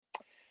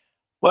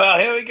Well,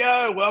 here we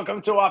go.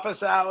 Welcome to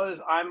Office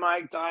Hours. I'm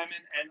Mike Diamond,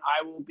 and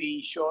I will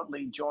be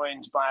shortly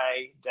joined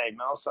by Dave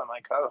Melser, my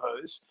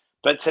co-host.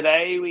 But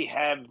today we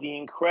have the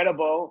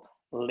incredible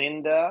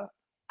Linda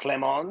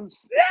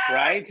Clemons,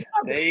 right? Yes!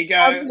 There you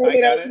I'll go. I take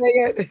it, got I'll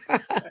it.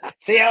 take it.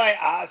 See how I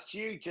asked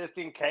you just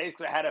in case,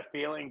 because I had a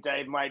feeling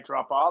Dave might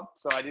drop off,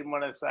 so I didn't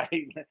want to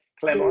say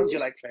Clemons. See, You're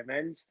like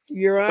Clemens,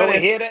 you're but on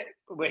it.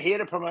 we're here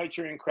to promote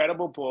your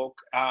incredible book,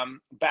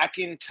 Back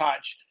in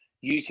Touch,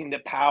 using the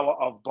power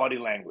of body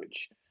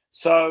language.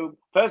 So,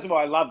 first of all,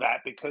 I love that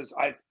because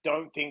I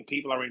don't think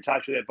people are in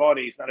touch with their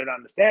bodies. They don't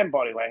understand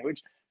body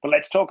language. But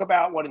let's talk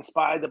about what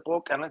inspired the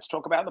book, and let's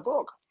talk about the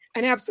book.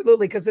 And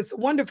absolutely, because it's a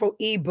wonderful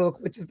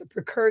ebook, which is the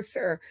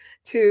precursor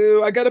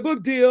to I got a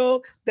book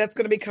deal that's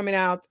going to be coming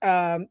out,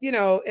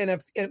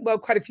 well,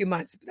 quite a few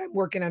months, but I'm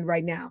working on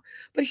right now.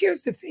 But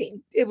here's the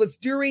thing: it was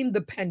during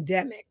the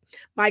pandemic,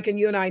 Mike, and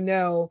you and I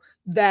know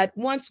that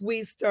once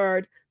we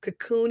start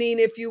cocooning,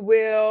 if you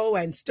will,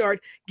 and start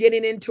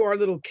getting into our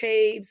little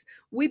caves,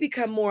 we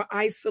become more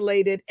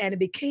isolated, and it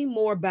became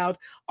more about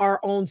our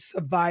own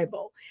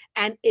survival.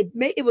 And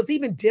it was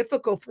even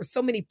difficult for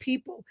so many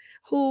people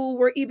who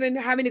were even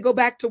having to go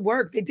back to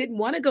work. They didn't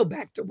want to go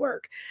back to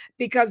work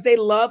because they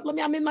love, let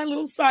me, I'm in my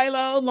little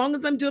silo, as long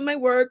as I'm doing my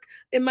work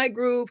in my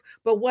groove.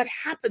 But what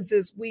happens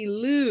is we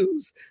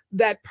lose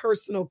that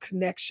personal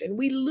connection.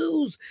 We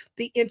lose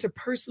the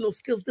interpersonal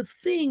skills, the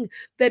thing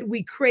that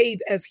we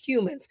crave as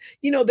humans.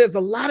 There's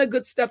a lot of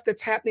good stuff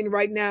that's happening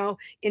right now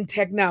in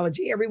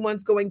technology.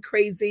 Everyone's going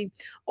crazy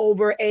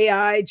over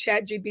AI,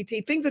 chat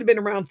GPT, things that have been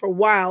around for a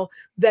while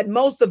that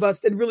most of us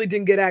that really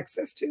didn't get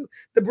access to.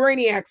 The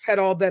brainiacs had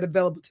all that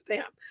available to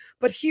them.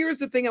 But here's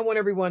the thing I want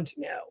everyone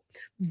to know,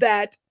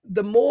 that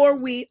the more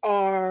we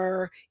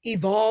are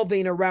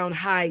evolving around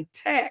high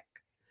tech,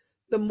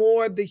 the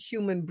more the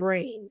human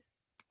brain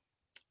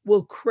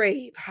will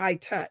crave high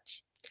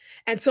touch.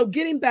 And so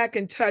getting back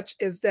in touch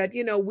is that,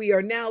 we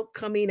are now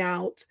coming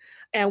out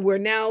and we're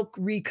now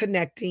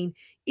reconnecting,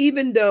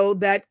 even though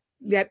that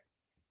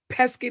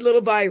pesky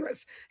little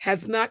virus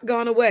has not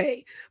gone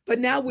away, but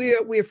now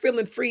we're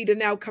feeling free to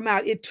now come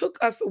out. It took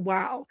us a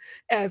while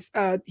as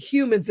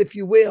humans, if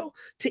you will,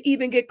 to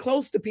even get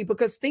close to people,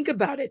 because think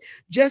about it,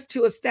 just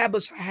to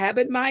establish a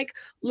habit, Mike,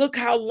 look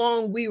how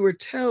long we were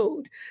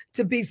told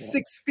to be Yeah,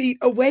 6 feet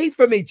away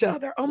from each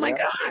other. Oh my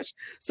yeah, gosh.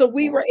 So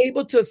we yeah. were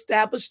able to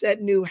establish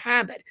that new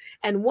habit,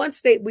 and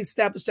once we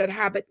established that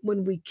habit,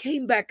 when we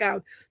came back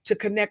out to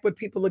connect with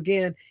people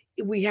again,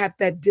 we had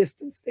that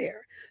distance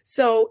there.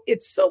 So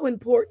it's so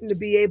important to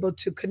be able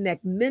to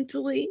connect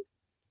mentally,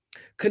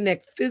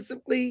 connect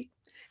physically,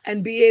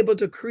 and be able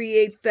to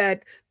create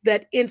that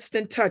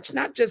instant touch,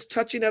 not just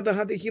touching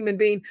other human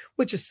being,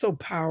 which is so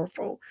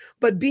powerful,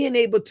 but being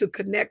able to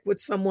connect with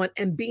someone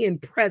and being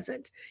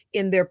present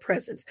in their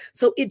presence.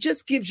 So it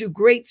just gives you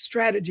great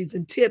strategies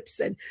and tips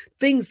and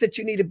things that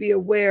you need to be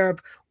aware of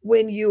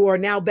when you are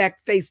now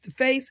back face to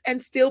face, and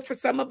still for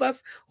some of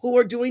us who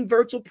are doing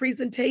virtual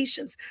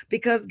presentations,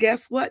 because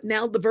guess what,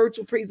 now the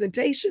virtual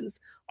presentations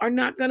are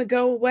not going to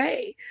go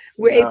away.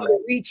 We're able No,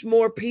 to reach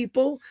more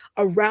people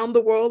around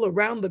the world,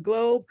 around the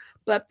globe,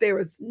 but there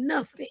is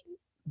nothing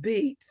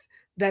beats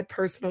that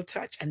personal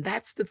touch. And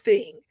that's the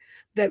thing,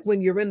 that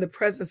when you're in the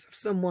presence of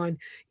someone,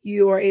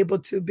 you are able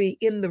to be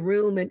in the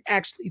room and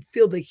actually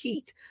feel the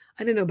heat.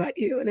 I don't know about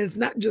you, and it's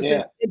not just an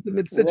yeah,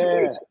 intimate yeah.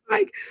 situation,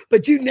 like,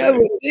 but you It's know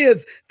true. what it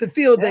is to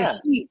feel the Yeah,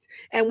 heat.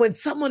 And when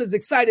someone is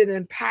excited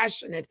and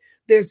passionate,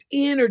 there's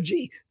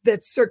energy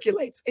that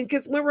circulates. And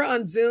because when we're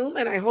on Zoom,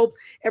 and I hope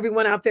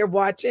everyone out there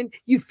watching,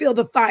 you feel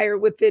the fire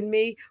within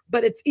me,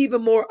 but it's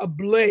even more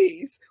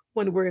ablaze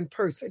when we're in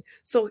person.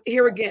 So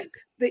here yeah. again,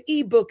 the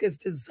ebook is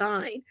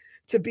designed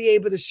to be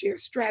able to share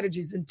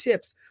strategies and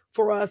tips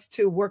for us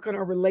to work on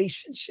our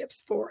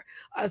relationships, for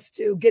us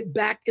to get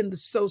back in the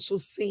social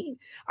scene.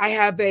 I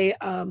have a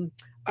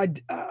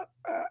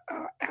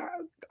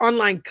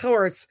online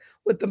course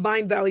with the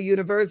Mind Valley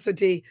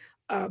University,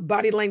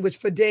 body language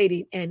for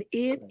dating, and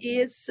it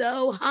is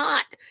so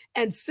hot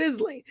and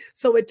sizzling.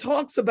 So it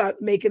talks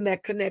about making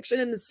that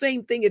connection, and the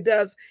same thing it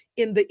does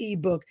in the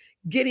ebook,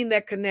 getting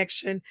that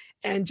connection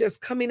and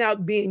just coming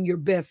out being your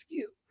best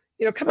you.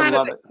 Come I out of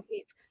love that it.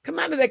 cave. Come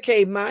out of that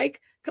cave, Mike.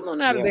 Come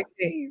on out of Yeah. that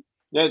cave.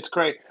 Yeah, it's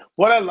great.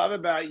 What I love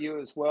about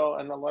you as well,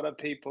 and a lot of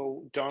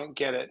people don't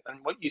get it, and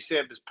what you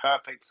said was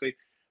perfect. See,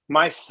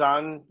 my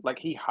son, like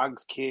he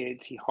hugs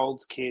kids, he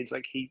holds kids,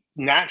 like he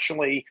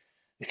naturally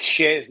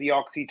shares the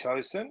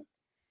oxytocin.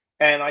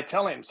 And I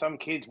tell him some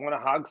kids want to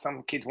hug,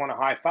 some kids want to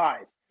high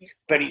five,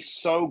 but Wow. he's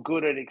so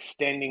good at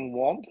extending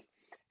warmth.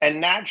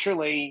 And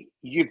naturally,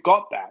 you've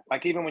got that.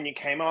 Like even when you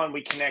came on,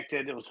 we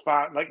connected, it was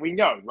fun. Like we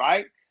know,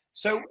 right?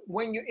 So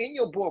when you're in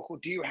your book,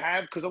 do you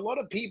have, because a lot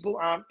of people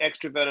aren't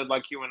extroverted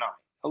like you and I.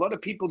 A lot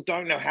of people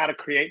don't know how to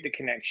create the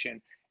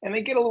connection and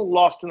they get a little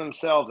lost in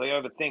themselves. They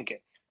overthink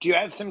it. Do you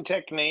have some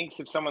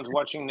techniques if someone's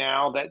watching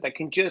now that they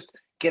can just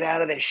get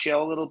out of their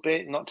shell a little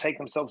bit and not take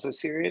themselves so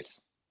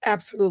serious?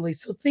 Absolutely.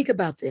 So think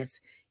about this.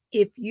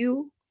 If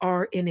you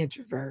are an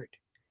introvert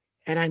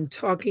And I'm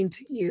talking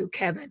to you,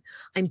 Kevin.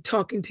 I'm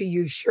talking to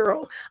you,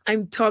 Cheryl.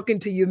 I'm talking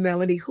to you,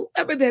 Melanie,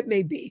 whoever that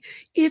may be.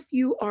 If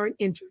you are an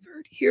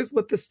introvert, here's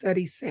what the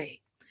studies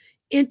say.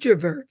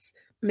 Introverts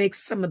make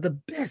some of the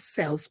best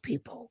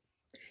salespeople.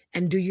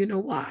 And do you know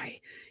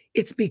why?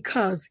 It's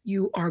because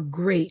you are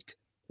great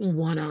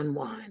one on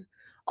one.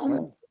 Oh my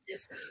Oh,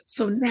 goodness.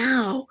 So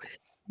now,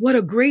 what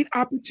a great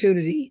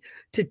opportunity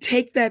to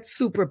take that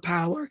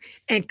superpower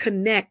and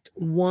connect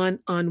one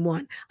on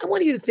one. I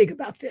want you to think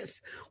about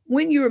this.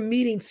 When you're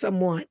meeting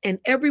someone and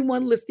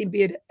everyone listening,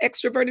 be it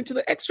extrovert and to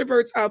the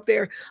extroverts out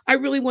there, I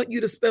really want you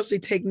to especially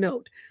take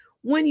note.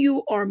 When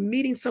you are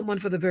meeting someone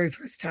for the very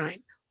first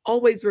time,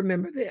 always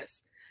remember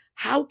this.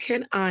 How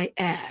can I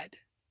add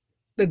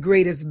the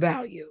greatest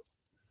value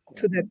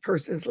to that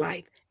person's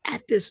life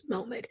at this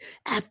moment,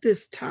 at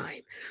this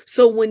time?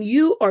 So when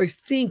you are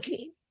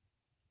thinking,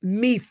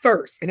 me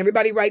first, and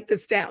everybody write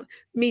this down,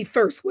 me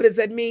first, what does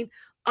that mean?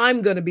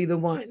 I'm going to be the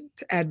one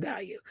to add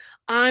value.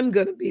 I'm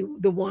going to be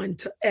the one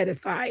to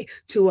edify,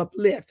 to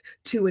uplift,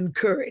 to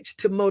encourage,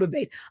 to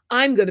motivate.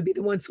 I'm going to be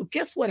the one. So,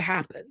 guess what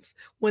happens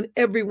when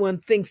everyone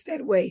thinks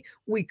that way?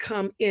 We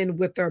come in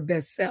with our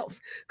best selves.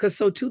 Because,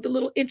 so to the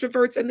little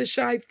introverts and the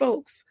shy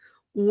folks,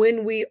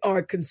 when we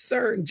are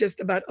concerned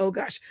just about, oh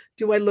gosh,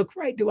 do I look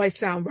right? Do I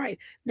sound right?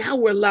 Now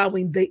we're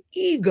allowing the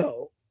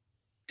ego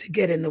to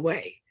get in the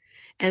way.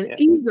 And yeah,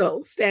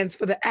 ego stands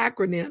for the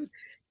acronym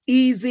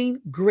easing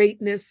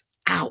greatness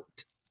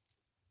out.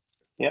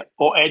 yeah.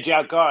 Or edge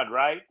out God,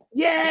 right?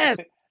 Yes,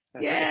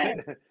 yes,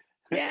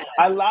 yes,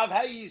 I love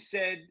how you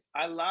said,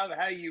 I love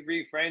how you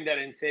reframed that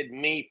and said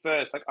me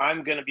first. Like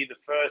I'm going to be the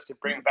first to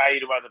bring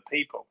value to other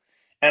people.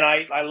 And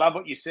I love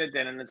what you said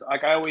then. And it's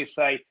like I always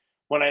say,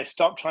 when I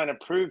stop trying to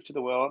prove to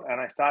the world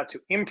and I start to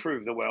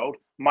improve the world,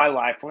 my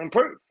life will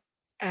improve.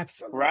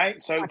 absolutely.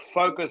 Right? So Absolutely.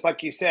 focus,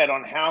 like you said,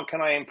 on how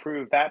can I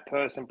improve that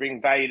person,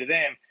 bring value to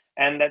them.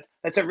 And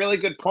that's a really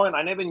good point.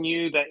 I never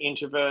knew that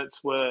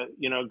introverts were,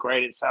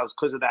 great at sales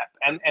because of that.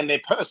 And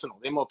they're personal.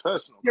 They're more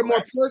personal, They're more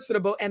correct?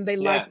 personable and they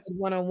like Yeah, it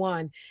one on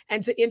one.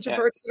 And to yeah,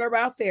 introverts that are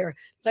out there,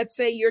 let's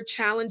say you're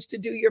challenged to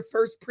do your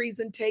first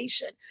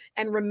presentation.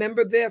 And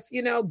remember this,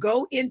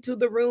 go into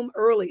the room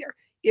earlier.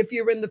 If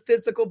you're in the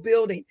physical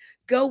building,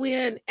 go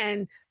in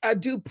and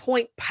do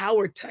point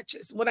power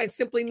touches. What I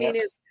simply yeah. mean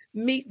is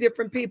meet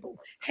different people.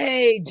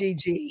 Hey,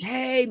 Gigi.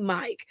 Hey,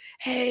 Mike.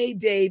 Hey,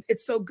 Dave.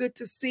 It's so good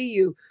to see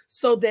you.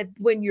 So that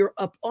when you're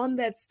up on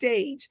that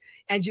stage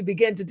and you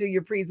begin to do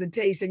your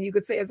presentation, you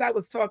could say, as I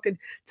was talking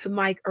to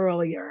Mike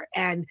earlier.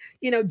 And,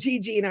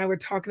 Gigi and I were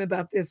talking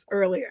about this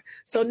earlier.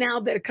 So now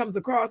that it comes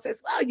across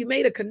as, well, you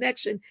made a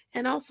connection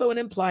and also an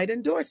implied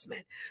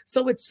endorsement.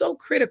 So it's so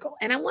critical.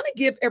 And I want to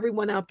give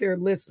everyone out there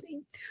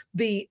listening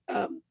the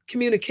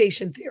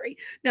communication theory.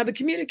 Now, the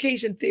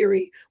communication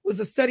theory was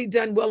a study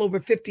done well over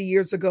 50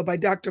 years ago by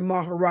Dr.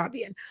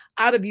 Maharabian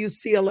out of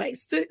UCLA.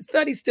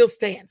 Study still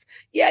stands.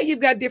 Yeah, you've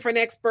got different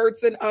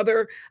experts and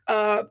other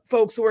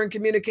folks who are in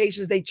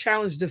communications. They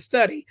challenge the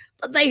study,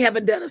 but they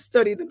haven't done a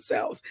study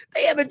themselves.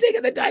 They haven't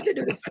taken the time to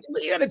do the study. So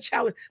you're going to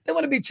challenge. They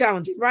want to be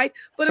challenging, right?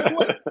 But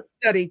according to the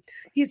study,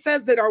 he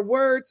says that our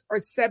words are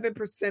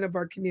 7% of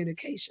our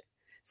communication.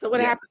 So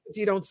what Yeah, happens if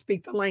you don't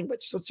speak the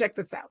language? So check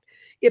this out.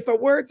 If our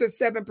words are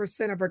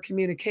 7% of our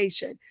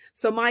communication,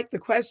 so Mike, the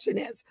question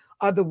is,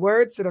 are the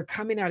words that are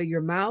coming out of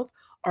your mouth,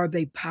 are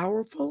they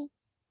powerful?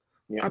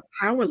 yeah. Are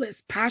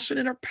powerless,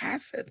 passionate or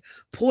passive,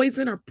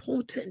 poison or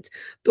potent?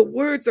 The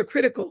words are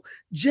critical.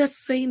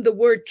 Just saying the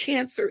word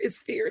cancer is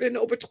feared in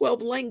over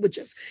 12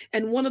 languages.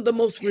 And one of the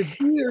most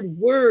revered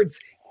words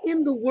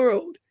in the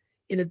world,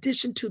 in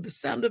addition to the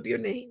sound of your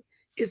name,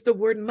 is the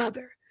word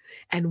mother.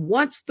 And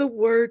once the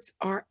words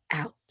are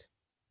out,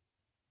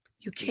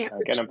 you You can't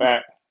can't get them retreat.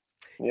 back.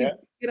 You Yeah, can't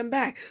get them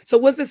back. So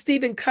was it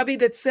Stephen Covey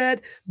that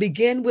said,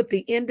 begin with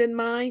the end in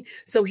mind?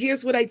 So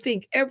here's what I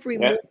think every yeah.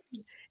 morning.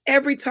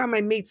 Every time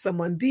I meet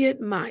someone, be it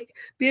Mike,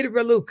 be it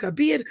Raluca,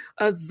 be it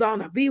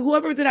Zana, be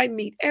whoever that I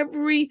meet,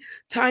 every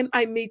time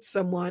I meet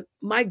someone,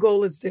 my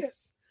goal is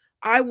this.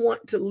 I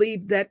want to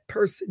leave that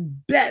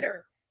person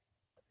better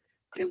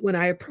than when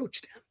I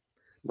approached them.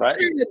 Right.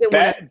 Better than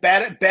when I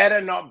Better,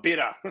 not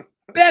bitter.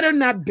 better,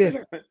 not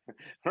bitter.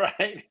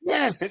 Right.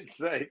 Yes. It's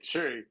so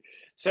true.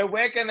 So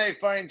where can they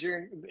find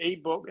your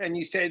ebook? And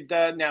you said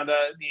now the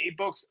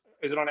ebooks,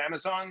 is it on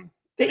Amazon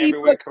The and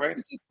everywhere, ebook,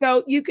 correct?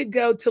 you could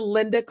go to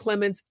Linda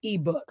Clemons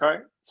ebooks.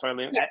 Correct. Sorry,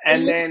 Liam. Yeah,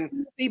 and And Linda then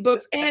Clements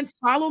ebooks and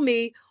follow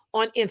me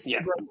on yeah,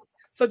 Instagram.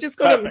 So just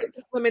go to perfect.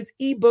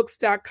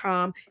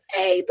 LindaClemensEbooks.com.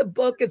 Hey, the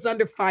book is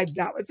under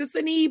 $5. It's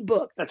an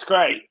ebook. That's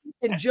great.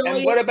 Enjoy And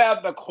it. what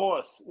about the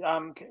course?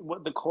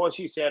 What the course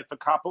you said for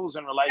couples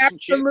and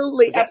relationships?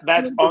 Absolutely, Is that's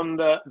absolutely. on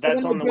the So when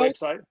that's they on the go,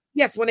 website?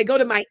 yes, when they go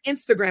to my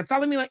Instagram,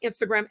 follow me on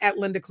Instagram at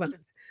Linda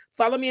Clemens.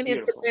 Follow me on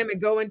Beautiful. Instagram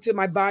and go into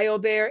my bio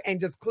there and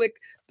just click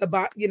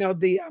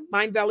the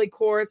Mind Valley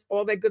course,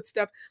 all that good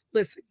stuff.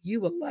 Listen,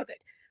 you will love it.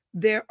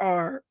 There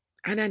are,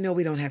 and I know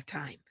we don't have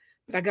time,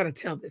 but I got to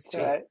tell this It's to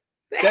all you. right.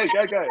 Go,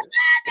 go, go.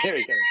 Here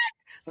we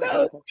So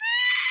go.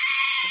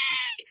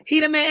 he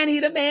the man, he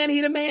the man,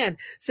 he the man.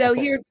 So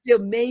here's still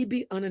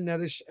maybe on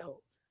another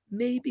show.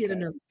 maybe at Okay.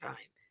 another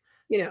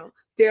time.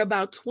 There are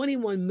about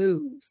 21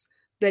 moves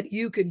that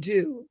you can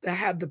do to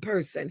have the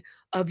person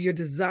of your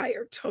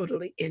desire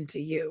totally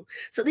into you.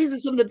 So these are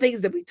some of the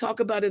things that we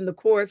talk about in the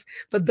course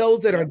for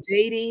those that are Yep.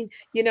 dating,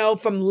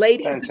 from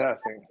ladies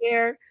Fantastic.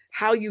 there,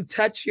 how you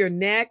touch your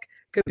neck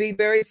could be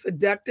very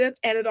seductive.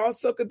 And it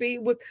also could be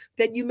with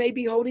that you may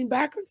be holding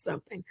back on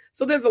something.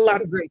 So there's a lot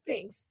Yep. of great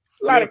things.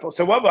 A lot of Beautiful.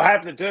 So what we'll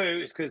have to do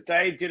is because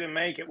Dave didn't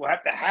make it, we'll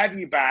have to have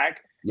you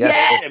back,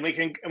 Yes. and we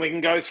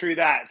can go through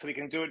that, so we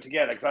can do it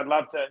together. Because I'd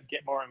love to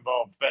get more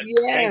involved. But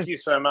thank yes. you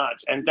so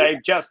much. And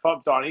Dave just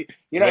popped on. He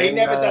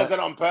never does it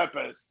on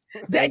purpose.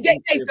 Dave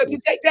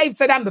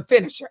said, "I'm the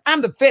finisher.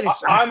 I'm the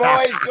finisher." I'm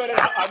always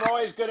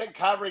good at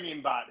covering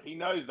him, but he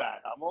knows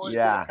that. I'm always good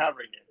at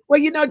covering him.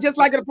 Well, just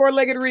like a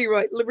four-legged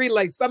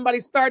relay, somebody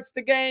starts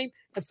the game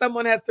and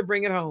someone has to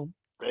bring it home.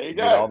 There you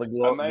Get go. all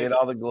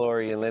the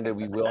glory. And Linda,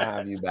 we will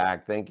have you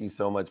back. Thank you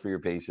so much for your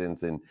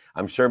patience. And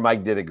I'm sure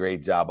Mike did a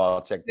great job.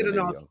 I'll check the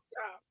video. Awesome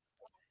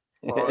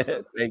job.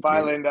 Awesome.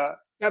 Bye, Linda.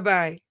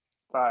 Bye-bye.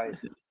 Bye.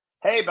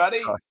 Hey,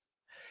 buddy.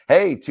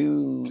 Hey,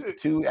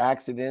 two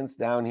accidents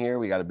down here.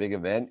 We got a big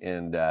event,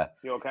 and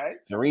you okay?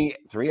 Three.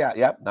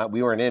 Yep.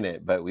 We weren't in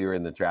it, but we were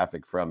in the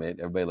traffic from it.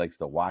 Everybody likes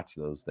to watch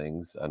those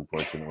things,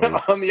 unfortunately.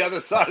 On the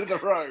other side of the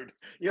road.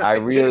 I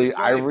really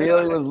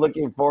was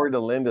looking forward to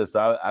Linda,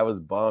 so I was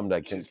bummed I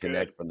couldn't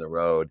connect from the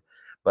road.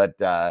 But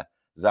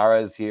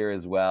Zahra is here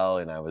as well,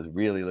 and I was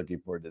really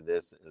looking forward to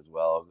this as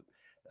well.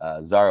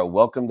 Zahra,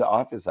 welcome to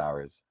Office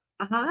Hours.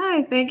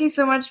 Hi, thank you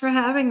so much for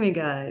having me,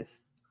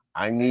 guys.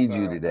 I need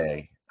you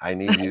today. I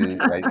need you.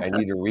 I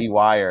need to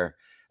rewire,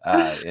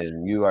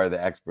 and you are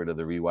the expert of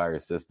the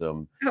rewire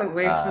system.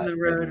 Away from the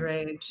road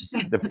rage.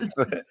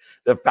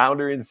 The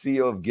founder and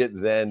CEO of Get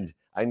Zen.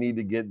 I need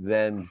to get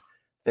Zen.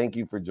 Thank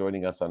you for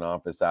joining us on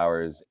Office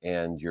Hours.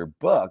 And your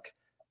book,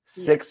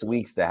 6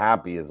 Weeks to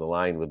Happy, is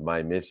aligned with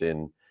my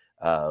mission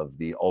of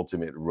the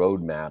ultimate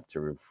roadmap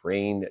to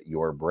refrain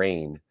your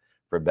brain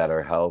for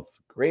better health,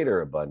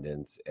 greater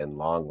abundance, and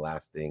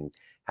long-lasting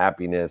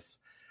happiness.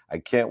 I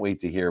can't wait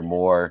to hear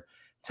more.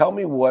 Tell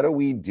me, what are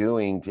we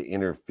doing to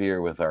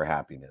interfere with our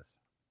happiness?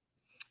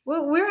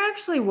 Well, we're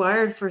actually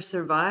wired for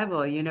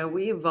survival.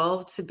 We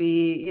evolved to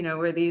be,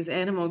 we're these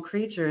animal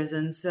creatures.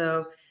 And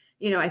so,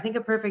 I think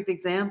a perfect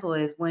example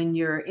is when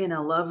you're in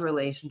a love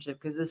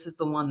relationship, because this is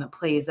the one that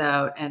plays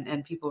out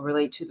and people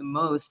relate to the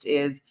most,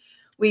 is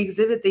we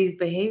exhibit these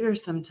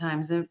behaviors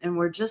sometimes and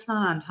we're just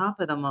not on top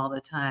of them all the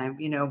time.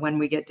 When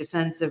we get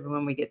defensive,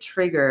 when we get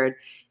triggered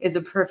is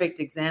a perfect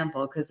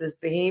example, because this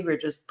behavior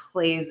just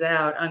plays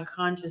out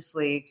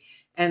unconsciously.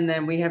 And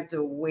then we have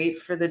to wait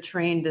for the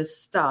train to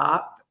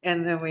stop.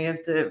 And then we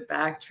have to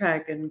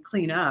backtrack and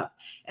clean up.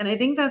 And I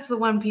think that's the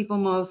one people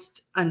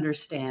most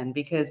understand,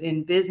 because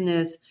in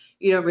business,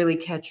 you don't really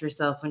catch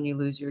yourself when you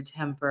lose your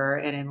temper.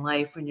 And in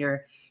life, when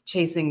you're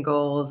chasing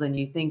goals and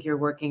you think you're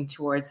working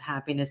towards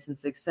happiness and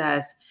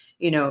success,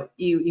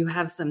 you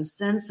have some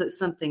sense that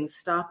something's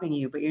stopping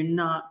you, but you're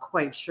not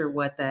quite sure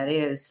what that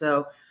is.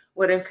 So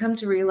what I've come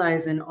to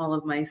realize in all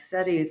of my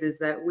studies is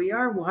that we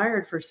are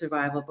wired for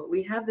survival, but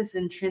we have this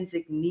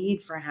intrinsic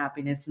need for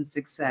happiness and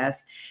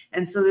success.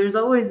 And so there's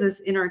always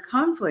this inner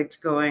conflict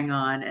going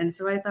on. And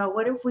so I thought,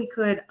 what if we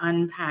could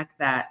unpack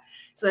that?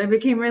 So I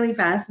became really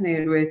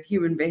fascinated with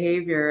human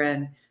behavior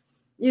and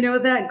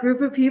that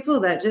group of people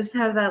that just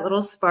have that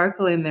little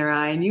sparkle in their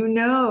eye,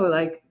 and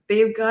like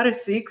they've got a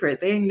secret.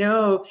 They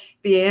know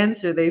the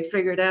answer. They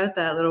figured out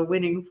that little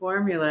winning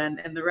formula,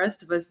 and the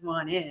rest of us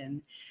want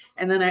in.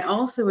 And then I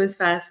also was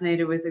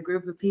fascinated with a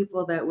group of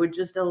people that would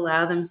just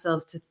allow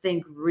themselves to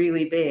think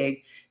really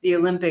big. The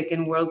Olympic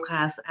and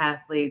world-class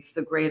athletes,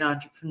 the great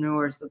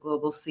entrepreneurs, the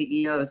global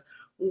CEOs.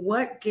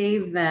 What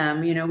gave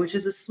them, which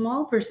is a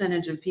small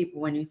percentage of people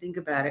when you think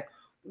about it,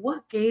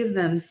 what gave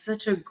them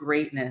such a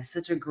greatness,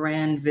 such a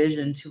grand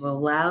vision to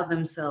allow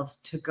themselves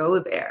to go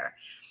there?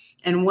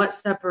 And what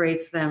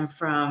separates them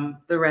from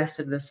the rest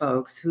of the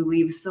folks who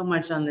leave so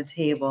much on the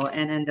table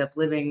and end up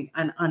living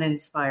an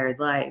uninspired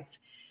life?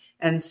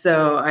 And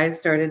so I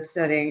started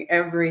studying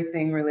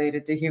everything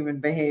related to human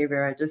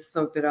behavior. I just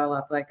soaked it all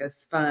up like a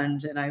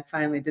sponge. And I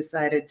finally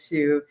decided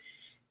to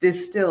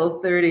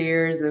distill 30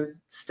 years of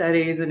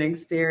studies and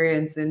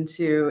experience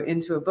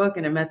into a book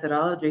and a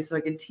methodology so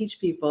I could teach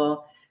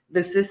people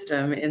the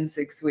system in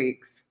 6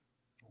 weeks.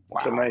 Wow.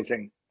 It's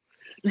amazing.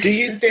 Do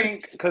you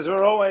think, because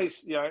we're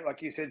always,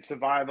 like you said,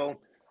 survival,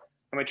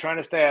 and we're trying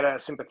to stay out of our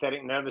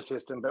sympathetic nervous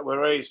system, but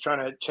we're always trying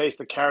to chase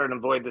the carrot and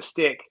avoid the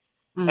stick.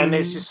 Mm-hmm. And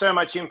there's just so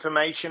much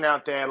information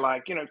out there,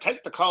 like,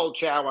 take the cold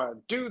shower,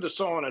 do the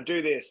sauna,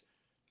 do this.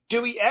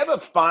 Do we ever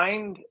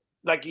find,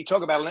 like you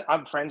talk about,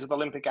 I'm friends with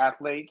Olympic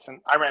athletes, and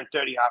I ran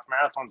 30 half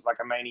marathons like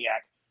a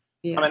maniac.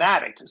 Yeah. I'm an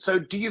addict. So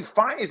do you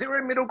find, is there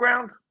a middle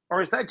ground?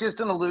 Or is that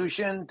just an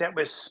illusion that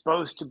we're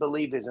supposed to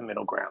believe there's a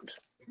middle ground?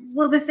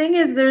 Well, the thing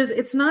is,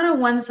 it's not a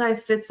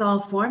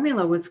one-size-fits-all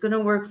formula. What's going to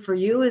work for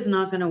you is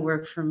not going to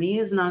work for me,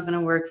 is not going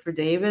to work for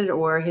David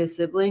or his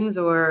siblings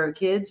or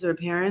kids or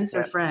parents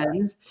or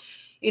friends.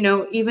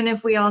 even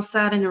if we all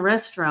sat in a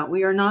restaurant,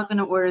 we are not going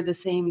to order the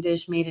same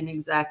dish made in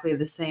exactly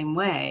the same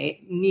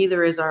way.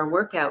 Neither is our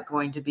workout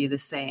going to be the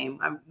same.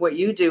 What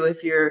you do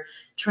if you're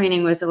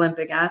training with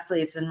Olympic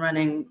athletes and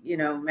running,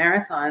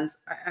 marathons,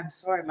 I'm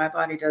sorry, my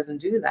body doesn't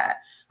do that.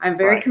 I'm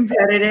very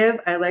competitive.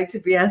 I like to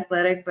be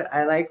athletic, but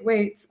I like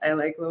weights. I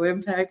like low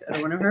impact. I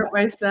don't want to hurt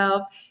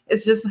myself.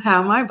 It's just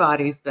how my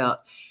body's built.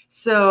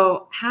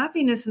 So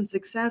happiness and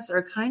success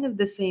are kind of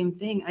the same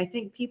thing. I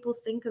think people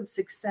think of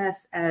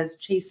success as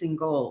chasing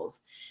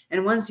goals.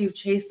 And once you've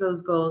chased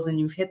those goals and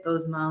you've hit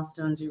those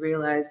milestones, you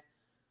realize,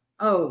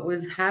 oh,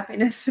 was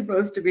happiness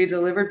supposed to be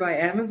delivered by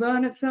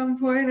Amazon at some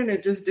point and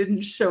it just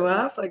didn't show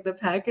up? Like the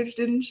package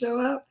didn't show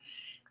up?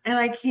 And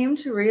I came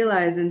to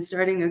realize in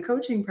starting a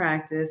coaching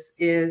practice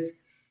is,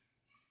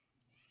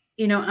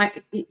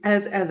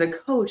 as a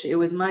coach, it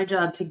was my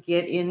job to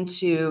get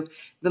into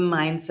the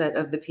mindset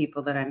of the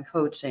people that I'm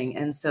coaching.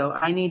 And so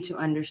I need to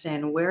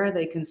understand, where are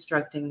they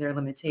constructing their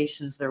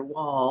limitations, their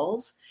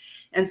walls?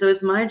 And so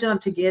it's my job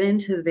to get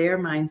into their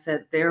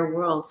mindset, their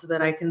world, so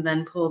that I can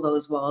then pull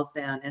those walls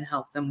down and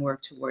help them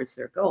work towards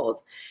their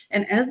goals.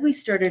 And as we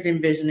started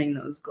envisioning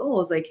those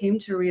goals, I came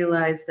to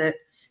realize that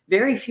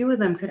very few of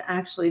them could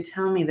actually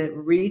tell me that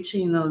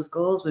reaching those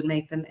goals would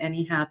make them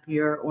any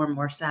happier or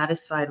more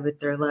satisfied with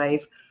their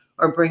life,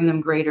 or bring them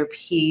greater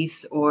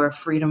peace or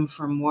freedom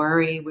from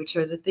worry, which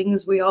are the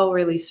things we all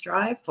really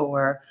strive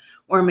for,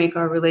 or make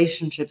our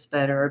relationships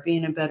better, or be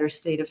in a better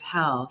state of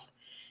health.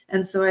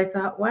 And so I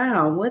thought,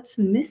 wow, what's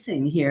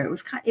missing here?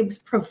 It was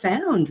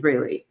profound,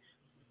 really.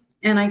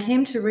 And I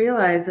came to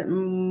realize that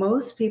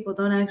most people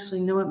don't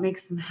actually know what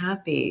makes them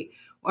happy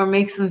or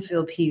makes them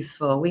feel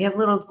peaceful. We have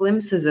little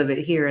glimpses of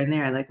it here and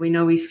there. Like we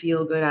know we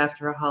feel good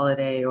after a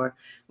holiday, or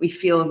we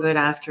feel good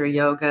after a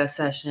yoga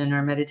session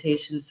or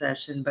meditation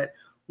session, but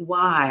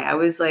why? I'm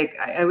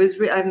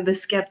the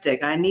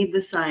skeptic. I need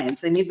the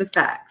science. I need the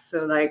facts.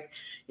 So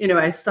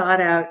I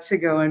sought out to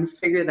go and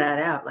figure that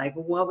out. Like,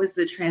 what was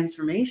the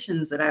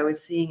transformations that I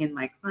was seeing in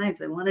my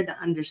clients? I wanted to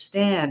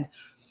understand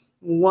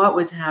what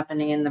was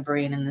happening in the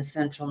brain and the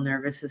central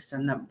nervous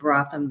system that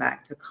brought them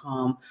back to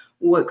calm,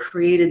 what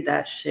created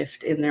that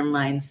shift in their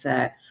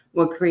mindset,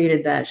 what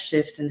created that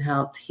shift and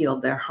helped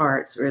heal their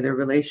hearts or their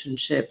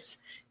relationships.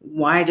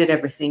 Why did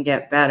everything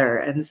get better?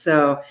 And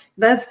so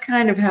that's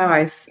kind of how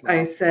I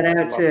set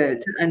out to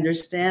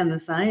understand the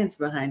science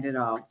behind it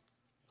all.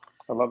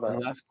 I love that.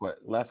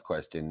 Last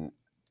question.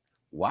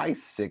 Why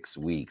 6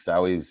 weeks? I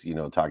always,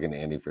 talking to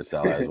Andy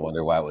Frisella, I was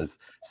wondering why it was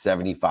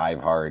 75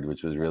 hard,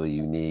 which was really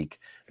unique,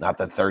 not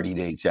the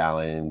 30-day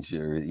challenge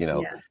or,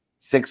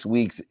 6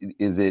 weeks.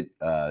 Is it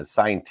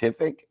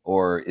scientific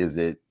or is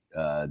it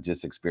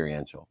just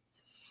experiential?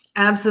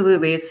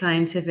 Absolutely. It's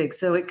scientific.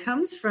 So it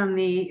comes from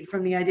the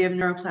idea of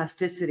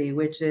neuroplasticity,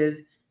 which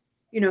is,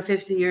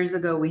 50 years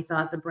ago, we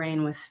thought the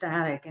brain was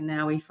static, and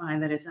now we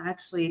find that it's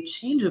actually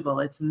changeable.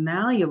 It's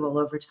malleable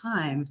over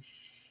time.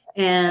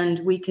 And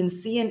we can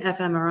see in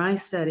fMRI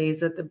studies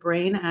that the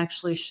brain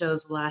actually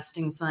shows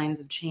lasting signs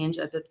of change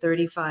at the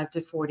 35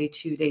 to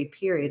 42 day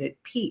period.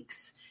 It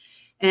peaks.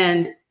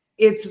 And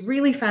it's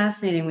really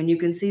fascinating when you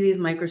can see these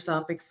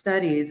microscopic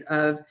studies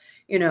of,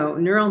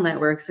 neural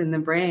networks in the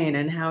brain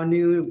and how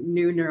new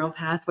neural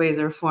pathways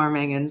are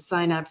forming and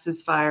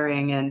synapses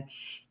firing. And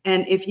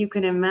if you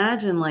can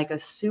imagine like a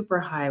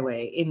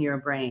superhighway in your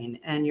brain,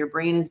 and your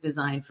brain is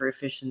designed for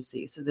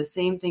efficiency. So the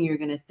same thing you're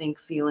going to think,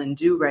 feel, and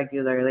do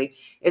regularly,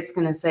 it's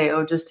going to say,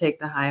 oh, just take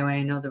the highway,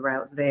 I know the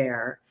route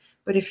there.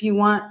 But if you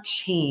want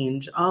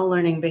change, all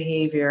learning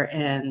behavior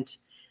and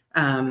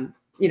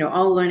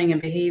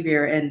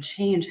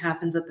change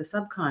happens at the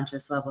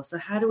subconscious level. So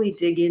how do we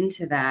dig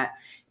into that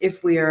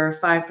if we are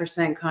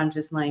 5%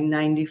 conscious mind,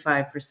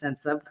 95%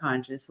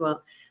 subconscious?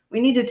 Well,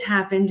 we need to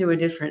tap into a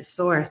different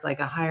source,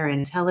 like a higher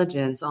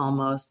intelligence,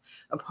 almost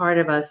a part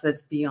of us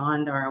that's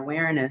beyond our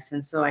awareness.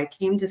 And so I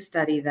came to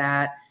study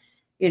that,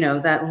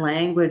 that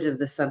language of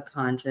the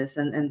subconscious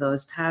and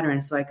those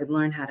patterns, so I could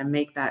learn how to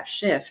make that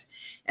shift.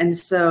 And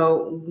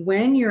so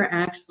when you're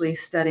actually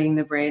studying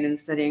the brain and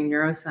studying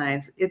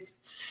neuroscience, it's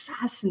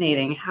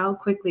fascinating how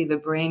quickly the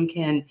brain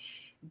can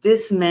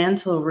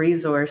dismantle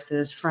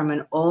resources from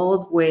an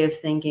old way of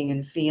thinking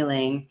and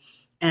feeling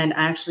and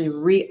actually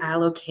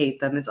reallocate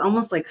them. It's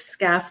almost like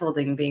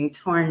scaffolding being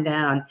torn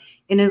down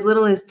in as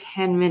little as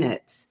 10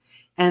 minutes.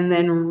 And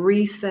then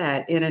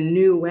reset in a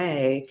new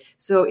way.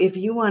 So if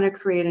you want to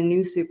create a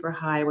new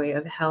superhighway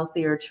of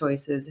healthier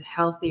choices,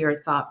 healthier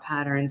thought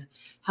patterns,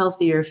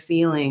 healthier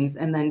feelings,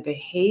 and then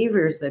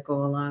behaviors that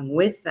go along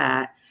with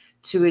that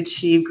to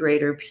achieve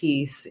greater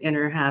peace,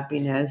 inner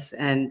happiness,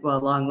 and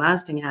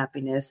long-lasting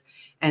happiness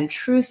and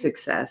true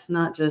success,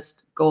 not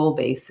just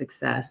goal-based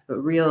success, but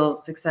real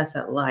success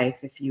at life,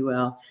 if you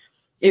will.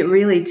 It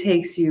really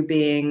takes you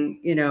being,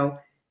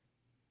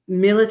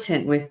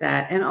 militant with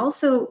that, and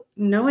also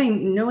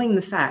knowing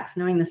the facts,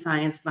 knowing the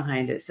science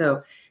behind it.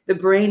 So the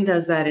brain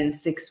does that in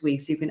 6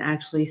 weeks. You can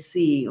actually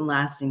see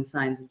lasting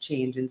signs of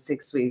change in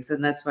 6 weeks,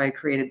 and that's why I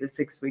created the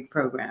 6-week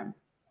program.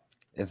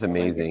 It's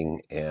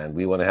amazing, and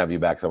we want to have you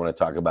back. So I want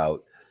to talk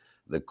about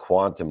the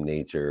quantum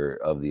nature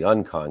of the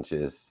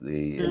unconscious,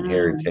 the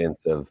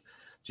inheritance of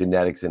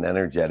genetics and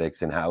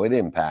energetics, and how it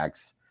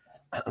impacts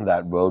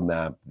that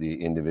roadmap,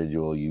 the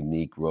individual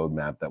unique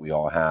roadmap that we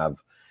all have.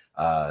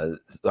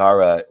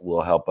 Zahra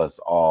will help us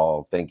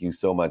all. Thank you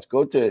so much.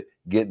 Go to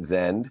Get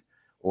Zen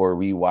or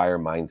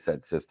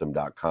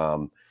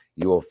rewiremindset.system.com.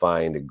 You will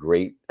find a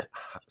great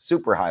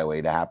super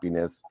highway to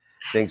happiness.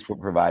 Thanks for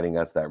providing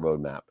us that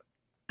roadmap.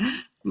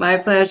 My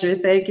pleasure.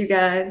 Thank you,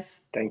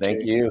 guys.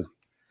 Thank you.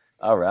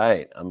 All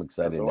right. I'm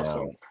excited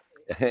awesome.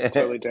 now.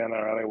 Totally down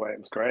our alleyway. It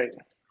was great.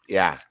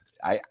 Yeah.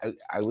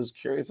 I was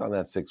curious on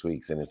that 6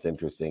 weeks, and it's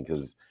interesting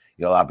because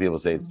a lot of people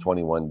say it's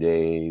 21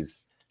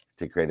 days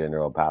to create a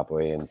neural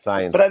pathway in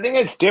science. But I think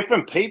it's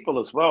different people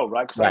as well,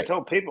 right? Because I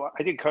tell people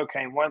I did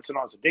cocaine once and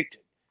I was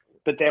addicted.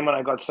 But then when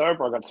I got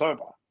sober, I got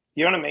sober.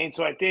 You know what I mean?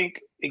 So I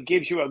think it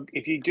gives you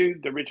if you do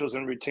the rituals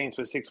and routines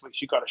for 6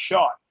 weeks, you got a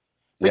shot.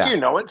 But you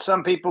know it.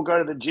 Some people go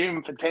to the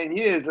gym for 10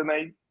 years and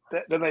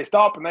then they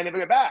stop and they never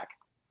go back.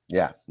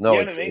 Yeah. No, you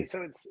know what I mean?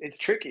 So it's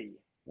tricky.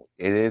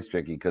 It is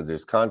tricky because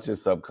there's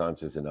conscious,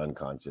 subconscious, and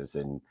unconscious,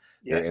 and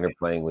they're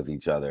interplaying with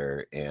each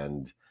other.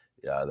 And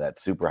that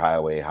super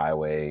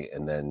highway,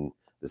 and then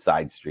the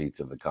side streets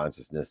of the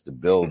consciousness to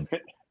build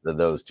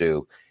those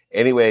two.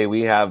 Anyway,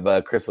 we have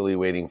Criseli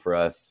waiting for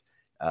us.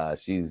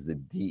 She's the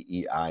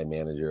DEI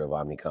manager of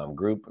Omnicom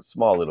Group, a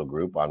small little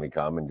group,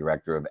 Omnicom, and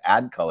director of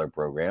Ad Color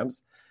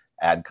programs,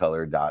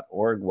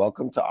 adcolor.org.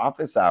 Welcome to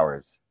Office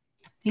Hours.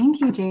 Thank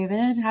you,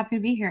 David. Happy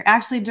to be here.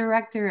 Actually,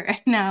 director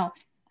now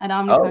at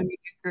Omnicom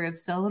Group.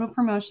 So a little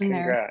promotion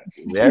there.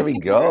 There we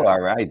go. All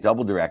right.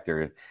 Double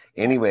director.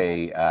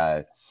 Anyway,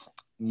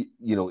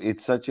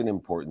 it's such an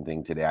important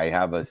thing today. I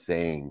have a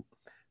saying,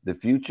 the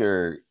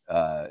future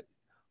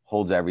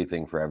holds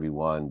everything for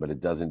everyone, but it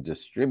doesn't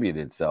distribute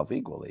itself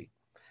equally.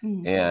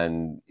 Mm-hmm.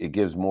 And it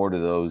gives more to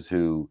those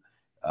who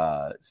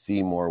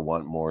see more,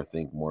 want more,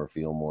 think more,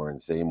 feel more,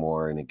 and say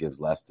more. And it gives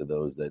less to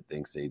those that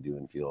think, say, do,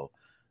 and feel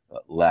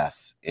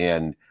less.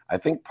 And I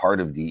think part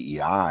of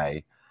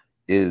DEI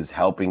is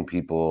helping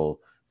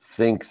people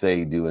think,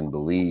 say, do, and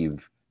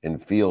believe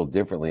and feel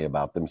differently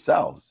about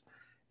themselves.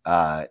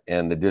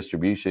 And the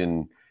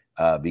distribution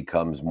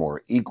becomes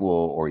more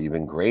equal or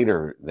even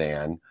greater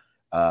than,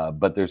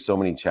 but there's so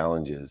many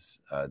challenges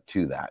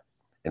to that.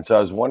 And so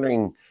I was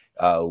wondering,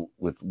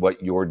 with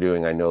what you're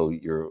doing, I know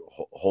you're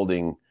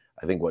holding,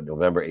 I think,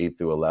 November 8th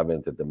through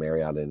 11th at the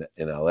Marriott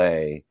in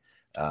LA,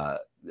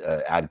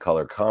 Ad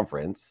Color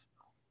Conference.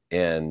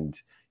 And,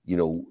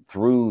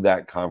 through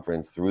that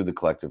conference, through the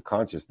collective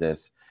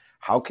consciousness,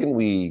 how can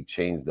we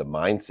change the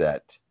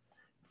mindset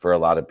for a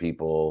lot of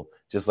people?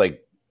 Just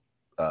like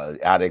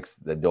addicts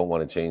that don't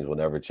want to change will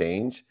never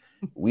change.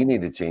 We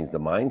need to change the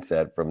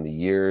mindset from the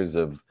years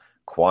of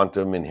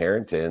quantum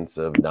inheritance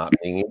of not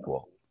being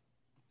equal.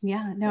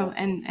 Yeah, no,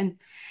 and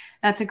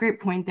that's a great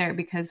point there,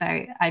 because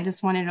I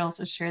just wanted to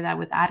also share that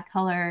with Ad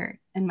Color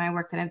and my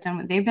work that I've done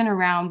with. They've been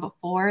around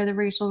before the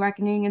racial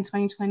reckoning in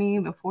 2020,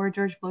 before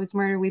George Floyd's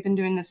murder. We've been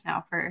doing this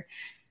now for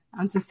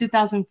since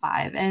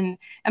 2005, and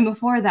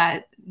before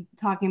that,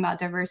 talking about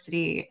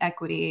diversity,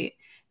 equity.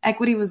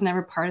 Equity was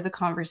never part of the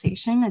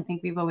conversation. I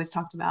think we've always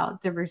talked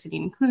about diversity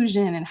and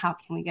inclusion and how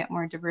can we get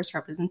more diverse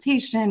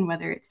representation,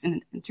 whether it's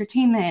in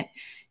entertainment,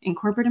 in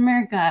corporate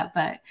America.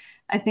 But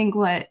I think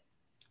what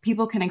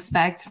people can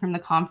expect from the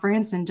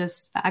conference and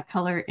just Ad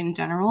Color in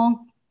general,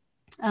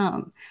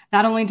 not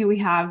only do we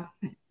have,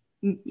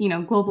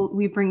 global,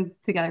 we bring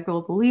together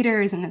global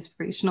leaders and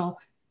inspirational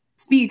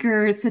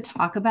speakers to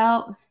talk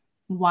about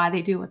why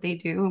they do what they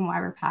do and why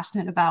we're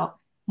passionate about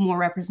more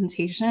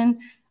representation.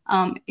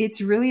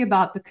 It's really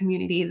about the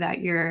community that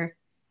you're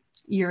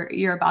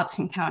about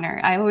to encounter.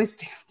 I always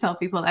tell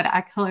people that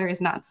Ad Color is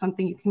not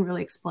something you can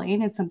really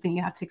explain. It's something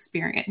you have to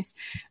experience,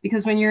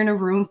 because when you're in a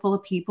room full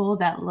of people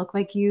that look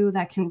like you,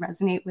 that can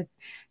resonate with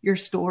your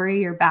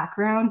story, your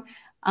background,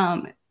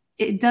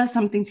 it does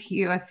something to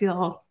you. I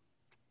feel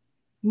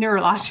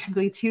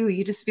neurologically too.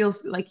 You just feel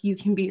like you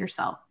can be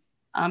yourself.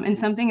 And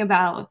something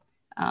about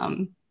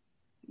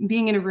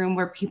being in a room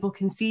where people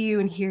can see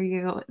you and hear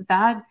you,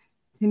 that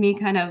to me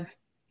kind of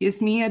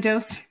gives me a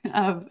dose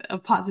of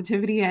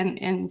positivity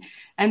and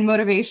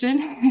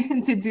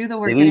motivation to do the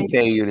work. Did he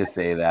pay you to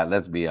say that?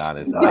 Let's be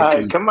honest.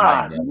 Come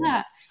on.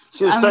 Yeah.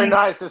 She was so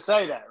nice to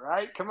say that,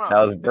 right? Come on.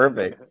 That was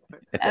perfect.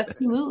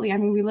 Absolutely. I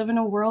mean, we live in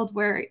a world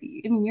where,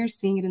 you're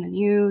seeing it in the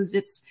news.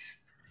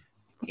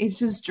 It's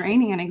just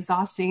draining and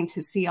exhausting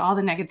to see all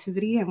the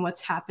negativity and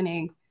what's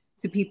happening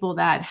to people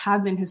that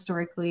have been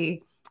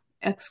historically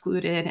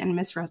excluded and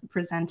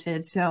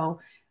misrepresented.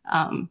 So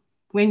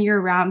when you're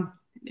around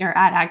or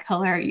at Ad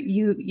Color,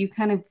 you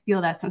kind of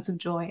feel that sense of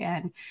joy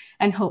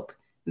and hope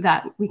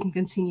that we can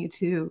continue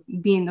to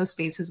be in those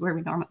spaces where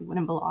we normally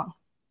wouldn't belong.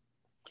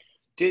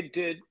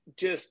 Did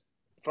just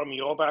from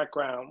your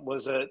background,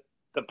 was it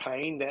the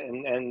pain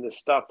and the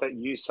stuff that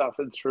you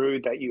suffered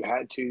through that you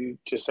had to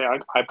just say,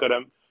 I've got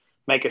to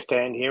make a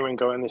stand here and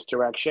go in this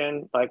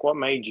direction? Like, what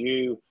made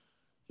you,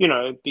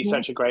 be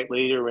such a great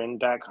leader and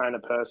that kind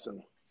of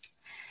person?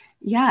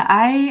 Yeah,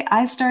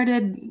 I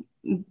started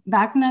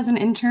back when I was an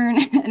intern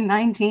at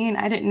 19,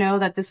 I didn't know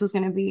that this was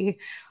going to be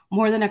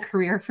more than a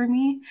career for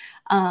me.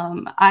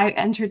 I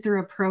entered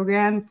through a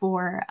program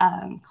for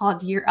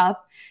called Year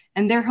Up,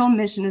 and their whole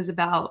mission is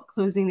about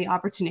closing the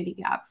opportunity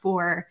gap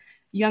for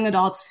young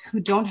adults who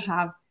don't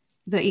have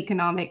the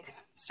economic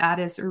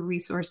status or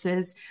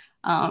resources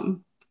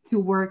to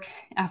work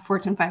at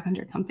Fortune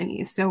 500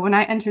 companies. So when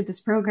I entered this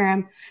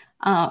program,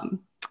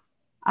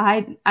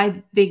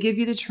 they give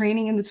you the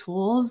training and the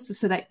tools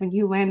so that when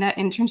you land that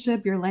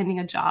internship, you're landing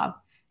a job,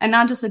 and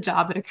not just a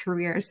job, but a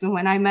career. So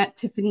when I met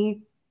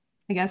Tiffany,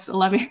 I guess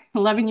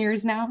 11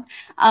 years now,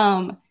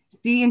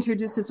 she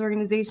introduced this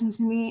organization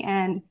to me,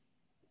 and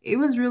it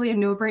was really a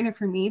no-brainer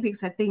for me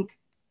because I think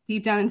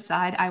deep down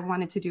inside, I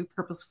wanted to do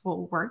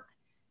purposeful work.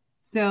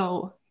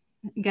 So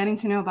getting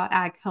to know about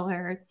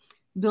AdColor,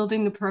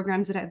 building the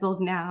programs that I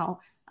build now,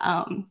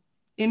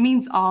 it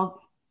means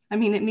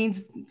it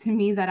means to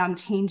me that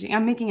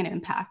I'm making an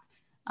impact.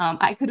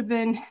 I could have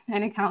been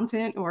an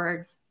accountant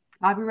or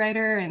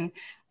copywriter,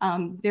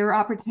 and there were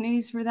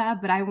opportunities for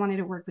that, but I wanted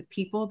to work with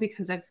people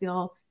because I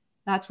feel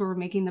that's where we're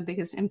making the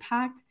biggest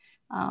impact.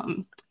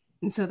 And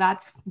so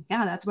that's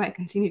why I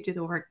continue to do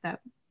the work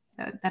that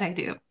I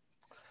do.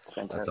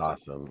 That's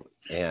awesome.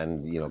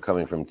 And,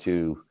 coming from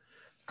two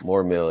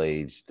more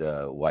middle-aged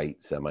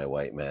white,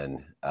 semi-white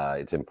men,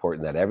 it's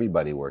important that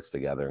everybody works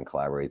together and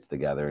collaborates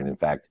together. And in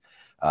fact,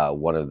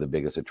 one of the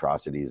biggest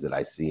atrocities that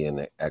I see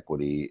in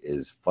equity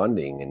is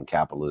funding and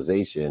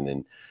capitalization,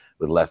 and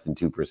with less than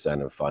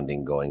 2% of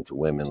funding going to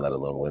women, let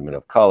alone women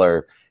of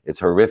color, it's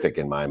horrific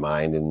in my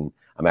mind. And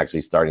I'm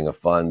actually starting a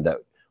fund that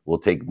will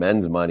take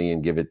men's money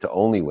and give it to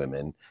only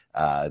women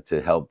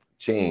to help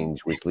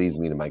change, which leads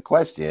me to my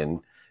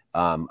question.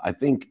 I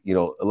think, a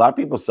lot of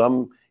people,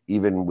 some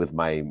even with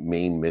my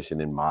main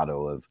mission and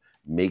motto of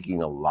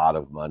making a lot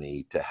of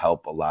money to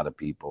help a lot of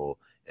people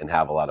and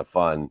have a lot of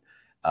fun.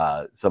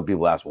 Some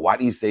people ask, why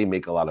do you say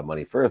make a lot of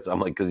money first? I'm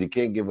like, because you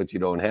can't give what you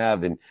don't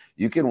have, and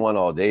you can want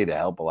all day to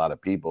help a lot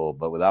of people,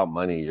 but without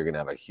money, you're going to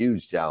have a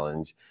huge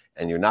challenge,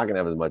 and you're not going to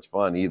have as much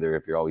fun either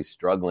if you're always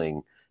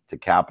struggling to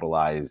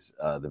capitalize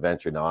the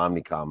venture. Now,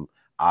 Omnicom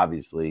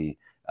obviously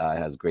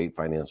has great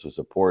financial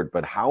support,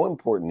 but how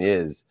important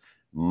is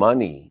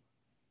money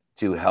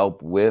to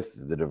help with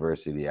the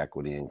diversity,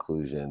 equity,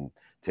 inclusion,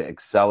 to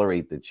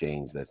accelerate the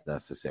change that's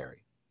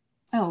necessary?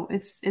 Oh,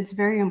 it's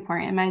very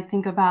important. And I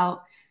think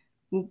about,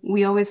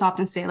 we always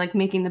often say like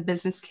making the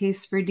business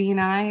case for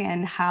D&I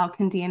and how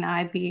can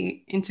D&I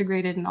be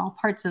integrated in all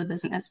parts of the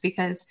business,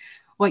 because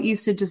what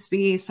used to just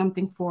be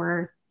something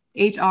for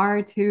HR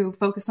to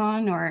focus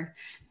on, or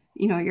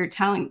your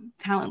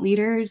talent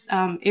leaders,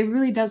 it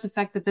really does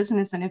affect the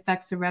business and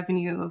affects the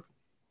revenue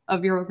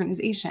of your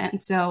organization.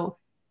 So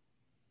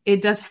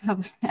it does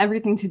have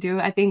everything to do,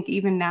 I think,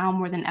 even now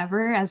more than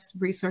ever, as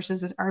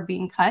resources are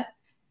being cut,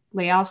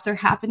 layoffs are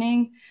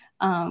happening.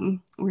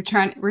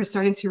 We're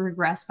starting to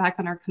regress back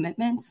on our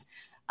commitments.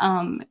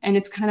 And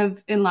it's kind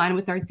of in line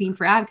with our theme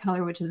for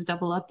AdColor, which is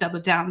double up,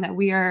 double down, that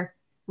we are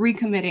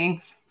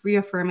recommitting,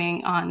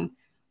 reaffirming on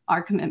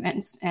our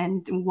commitments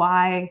and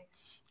why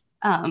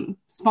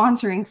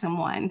sponsoring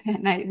someone.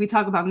 And we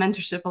talk about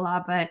mentorship a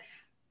lot, but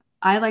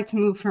I like to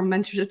move from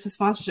mentorship to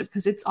sponsorship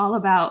because it's all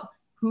about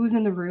who's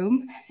in the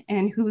room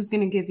and who's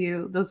going to give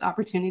you those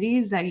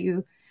opportunities that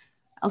you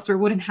elsewhere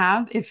wouldn't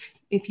have if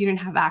you didn't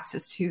have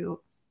access to,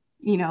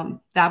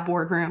 that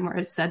boardroom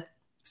or said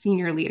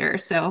senior leader.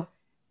 So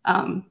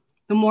the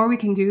more we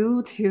can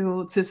do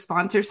to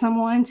sponsor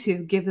someone, to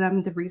give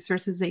them the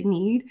resources they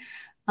need,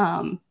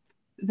 the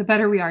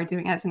better we are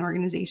doing as an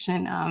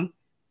organization,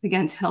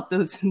 again, to help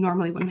those who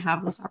normally wouldn't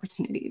have those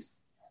opportunities.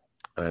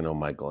 I know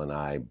Michael and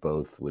I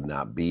both would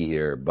not be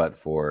here, but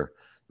for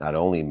not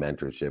only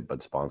mentorship,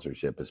 but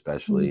sponsorship,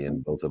 especially. Mm-hmm.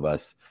 And both of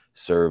us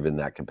serve in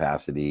that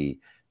capacity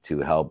to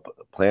help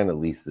plant at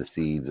least the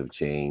seeds of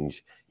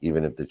change,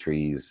 even if the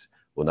trees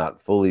will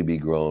not fully be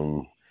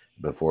grown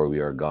before we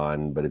are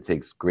gone. But it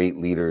takes great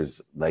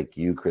leaders like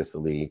you,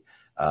 Criseli,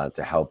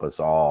 to help us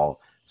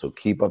all. So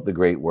keep up the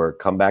great work.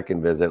 Come back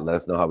and visit. Let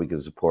us know how we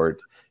can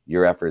support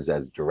your efforts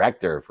as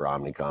director for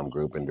Omnicom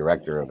Group and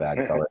director of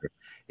AdColor.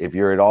 If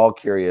you're at all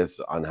curious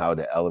on how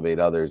to elevate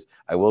others,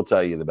 I will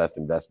tell you the best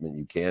investment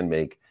you can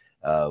make.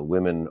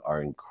 Women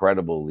are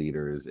incredible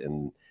leaders,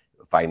 and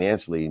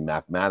financially,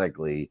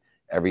 mathematically,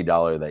 every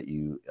dollar that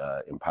you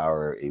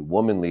empower a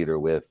woman leader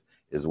with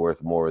is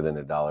worth more than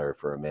a dollar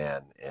for a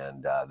man.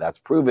 And that's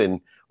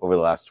proven over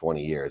the last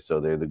 20 years.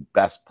 So they're the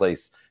best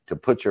place to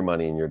put your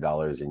money and your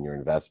dollars in your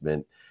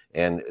investment,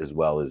 and as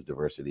well as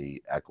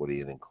diversity, equity,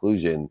 and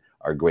inclusion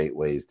are great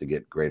ways to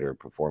get greater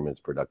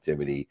performance,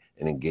 productivity,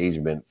 and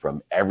engagement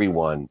from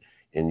everyone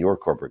in your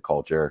corporate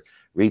culture.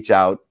 Reach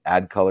out,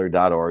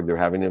 adcolor.org. They're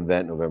having an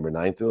event November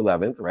 9th through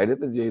 11th, right at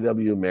the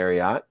JW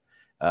Marriott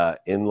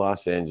in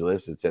Los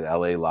Angeles. It's at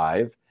LA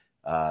Live.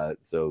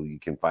 So you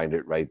can find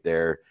it right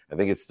there. I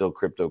think it's still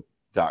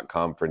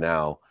crypto.com for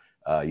now.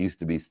 Used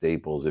to be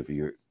Staples, if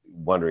you're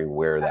wondering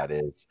where that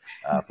is.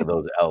 For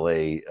those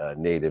LA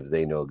natives,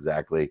 they know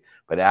exactly.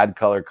 But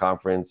AdColor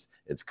Conference,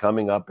 it's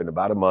coming up in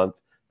about a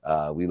month.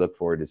 We look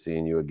forward to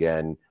seeing you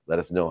again. Let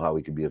us know how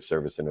we could be of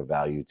service and of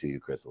value to you,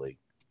 Criseli.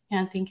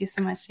 Yeah, thank you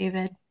so much,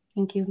 David.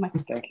 Thank you.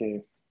 Thank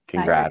you.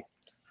 Congrats.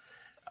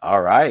 Bye.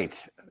 All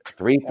right.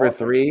 3 for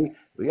Awesome. 3.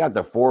 We got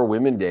the 4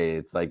 Women Day.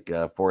 It's like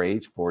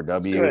 4H,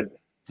 4W.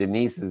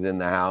 Denise is in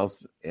the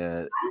house.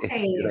 Hi.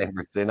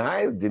 Lambertson.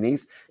 Hi,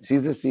 Denise.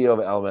 She's the CEO of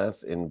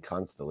LMS in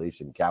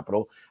Constellation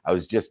Capital. I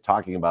was just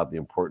talking about the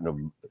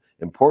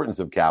importance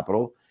of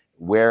capital.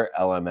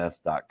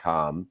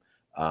 WhereLMS.com.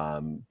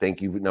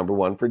 Thank you, number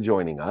one, for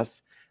joining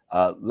us.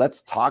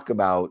 Let's talk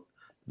about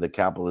the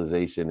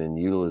capitalization and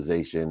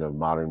utilization of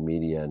modern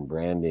media and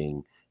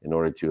branding in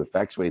order to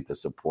effectuate the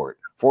support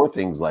for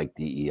things like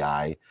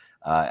DEI,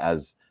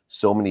 as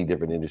so many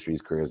different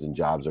industries, careers, and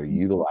jobs are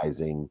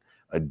utilizing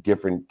a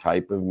different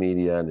type of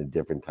media and a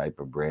different type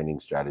of branding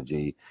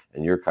strategy.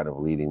 And you're kind of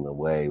leading the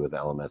way with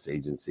LMS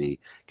Agency.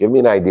 Give me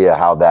an idea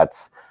how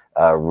that's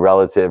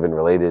relative and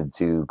related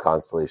to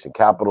Constellation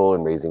Capital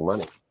and raising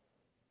money.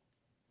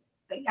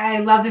 I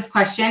love this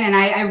question, and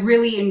I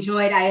really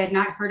enjoyed. I had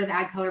not heard of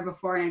AdColor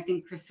before, and I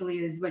think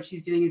Criseli is what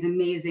she's doing is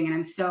amazing, and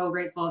I'm so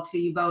grateful to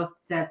you both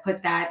to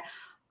put that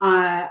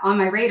on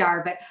my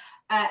radar. But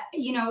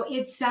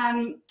it's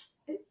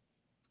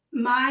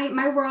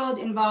my world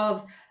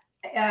involves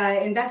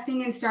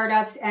investing in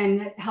startups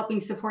and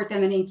helping support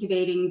them and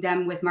incubating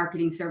them with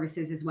marketing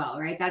services as well,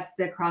 right? That's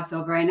the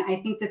crossover, and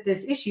I think that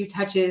this issue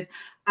touches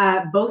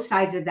both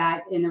sides of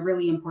that in a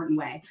really important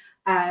way.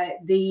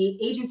 The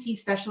agency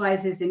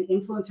specializes in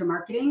influencer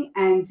marketing,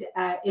 and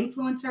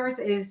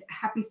influencers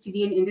happens to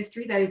be an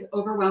industry that is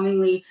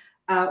overwhelmingly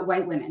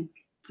white women,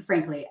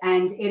 frankly,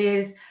 and it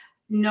is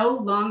no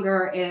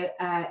longer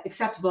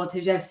acceptable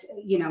to just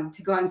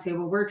to go out and say,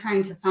 well, we're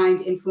trying to find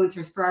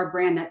influencers for our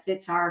brand that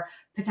fits our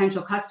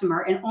potential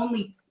customer, and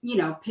only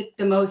pick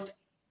the most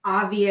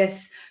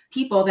obvious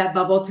people that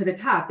bubble to the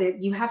top.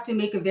 You have to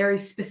make a very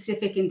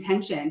specific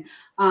intention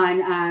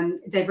on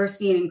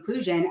diversity and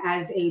inclusion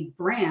as a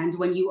brand.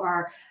 When you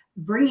are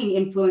bringing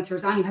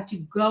influencers on, you have to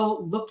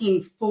go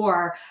looking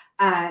for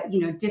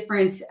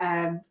different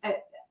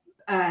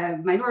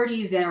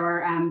minorities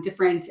or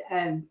different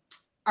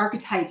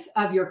archetypes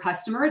of your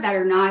customer that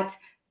are not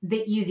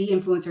the easy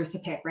influencers to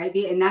pick, right?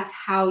 And that's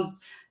how,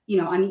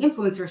 on the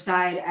influencer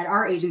side at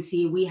our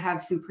agency, we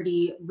have some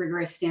pretty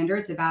rigorous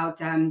standards about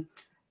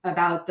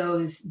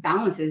those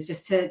balances,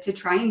 just to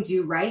try and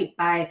do right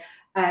by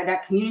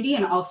that community,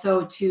 and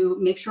also to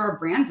make sure our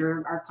brands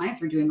or our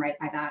clients are doing right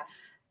by that.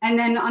 And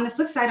then on the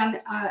flip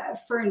side,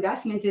 for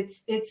investment,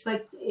 it's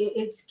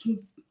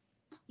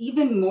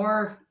even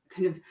more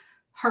kind of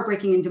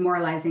heartbreaking and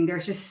demoralizing.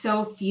 There's just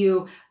so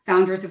few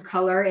founders of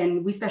color,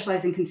 and we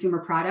specialize in consumer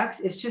products.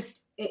 It's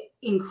just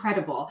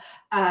incredible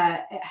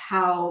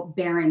how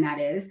barren that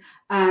is.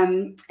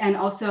 And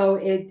also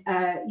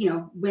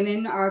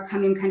women are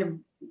coming kind of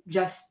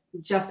just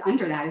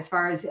under that as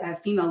far as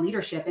female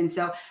leadership. And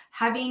so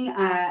having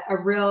a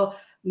real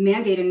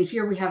mandate, and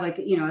here we have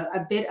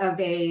a bit of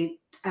a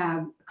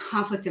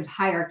conflict of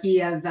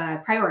hierarchy of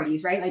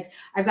priorities, right? Like,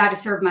 I've got to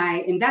serve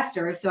my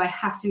investors, so I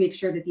have to make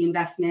sure that the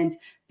investment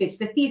fits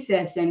the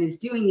thesis and is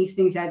doing these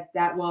things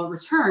that will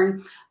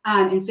return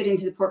and fit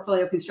into the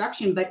portfolio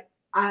construction. But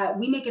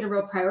we make it a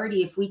real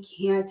priority if we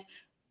can't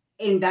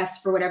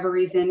invest for whatever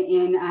reason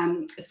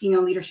in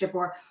female leadership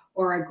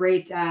or a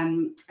great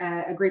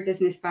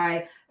business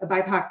by a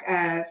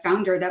BIPOC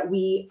founder, that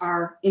we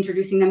are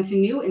introducing them to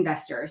new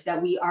investors,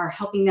 that we are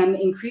helping them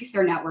increase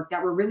their network,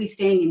 that we're really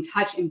staying in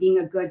touch and being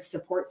a good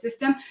support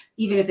system,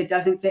 even if it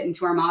doesn't fit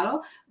into our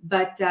model.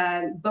 But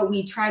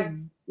we try,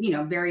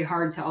 very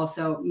hard to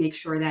also make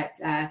sure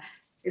that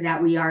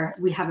we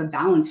have a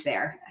balance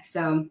there.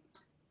 So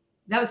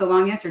that was a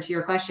long answer to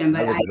your question,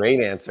 but that was a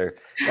great answer.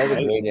 That was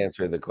a great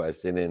answer to the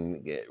question,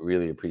 and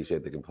really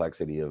appreciate the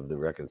complexity of the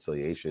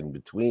reconciliation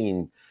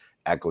between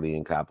equity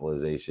and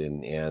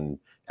capitalization, and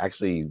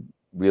actually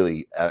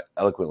really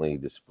eloquently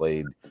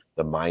displayed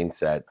the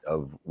mindset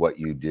of what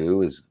you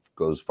do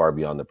goes far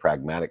beyond the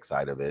pragmatic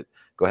side of it.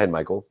 Go ahead,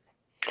 Michael.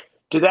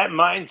 Did that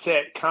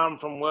mindset come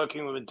from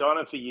working with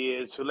Madonna for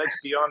years, who, let's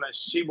be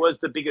honest, she was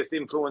the biggest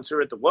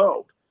influencer in the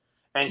world,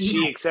 and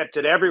she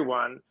accepted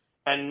everyone,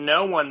 and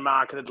no one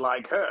marketed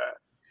like her.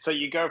 So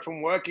you go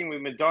from working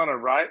with Madonna,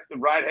 right, the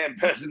right-hand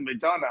person,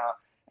 Madonna,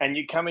 and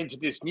you come into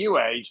this new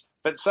age,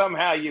 but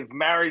somehow you've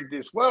married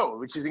this world,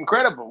 which is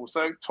incredible.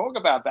 So talk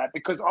about that,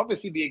 because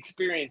obviously the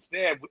experience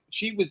there,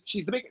 she's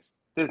the biggest.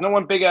 There's no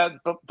one bigger,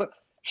 but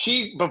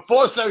she,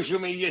 before social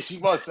media, she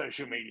was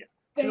social media.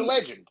 She's a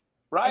legend,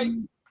 right?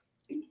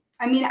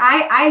 I mean,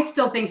 I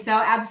still think so,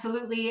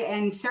 absolutely.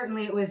 And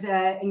certainly it was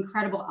an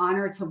incredible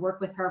honor to work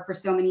with her for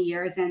so many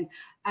years. And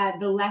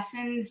the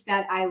lessons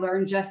that I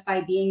learned just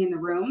by being in the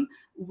room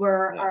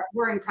were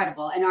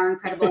incredible and are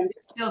incredible, and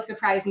still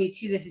surprise me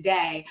to this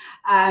day.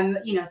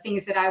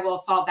 Things that I will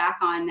fall back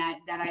on that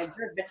I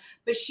observed.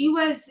 But she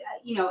was,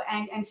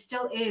 and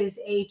still is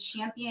a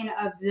champion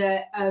of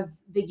the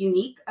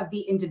unique, of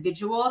the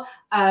individual,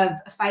 of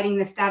fighting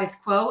the status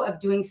quo, of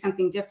doing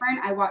something different.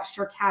 I watched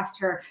her cast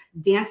her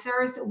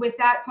dancers with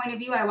that point of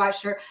view. I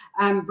watched her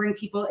bring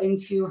people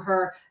into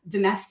her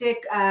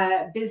domestic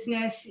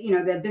business,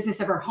 the business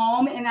of her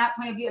home in that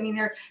point of view. I mean,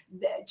 they're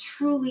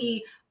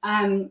truly,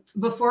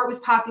 before it was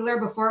popular,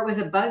 before it was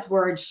a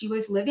buzzword, she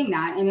was living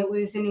that. And it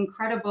was an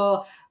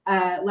incredible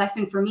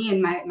lesson for me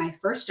in my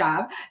first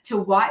job to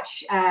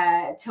watch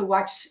a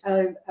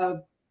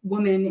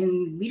woman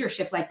in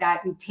leadership like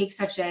that and take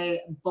such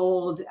a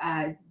bold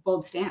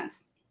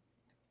stance.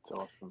 It's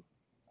awesome.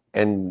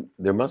 And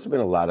there must have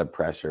been a lot of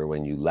pressure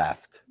when you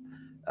left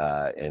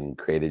and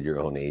created your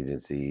own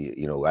agency.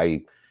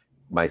 I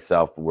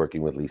myself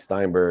working with Lee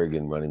Steinberg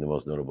and running the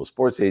most notable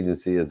sports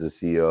agency as the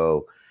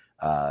CEO,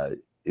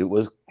 it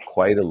was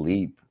quite a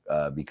leap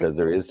because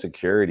there is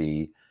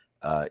security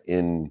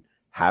in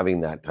having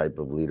that type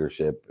of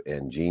leadership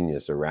and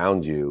genius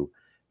around you.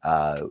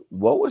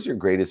 What was your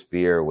greatest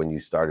fear when you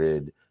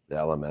started the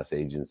LMS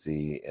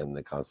agency and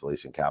the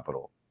Constellation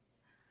Capital?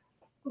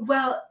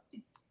 Well,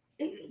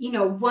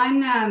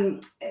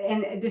 one,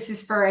 and this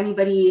is for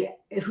anybody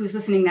who's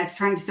listening that's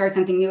trying to start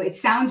something new. It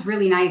sounds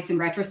really nice in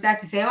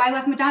retrospect to say, oh, I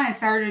left Madonna and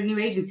started a new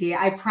agency.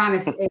 I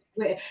promise it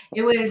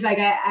was like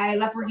I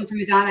left working for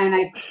Madonna and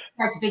I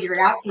tried to figure it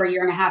out for a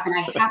year and a half. And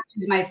I hacked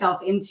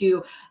myself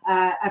into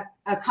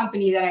a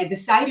company that I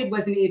decided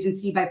was an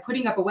agency by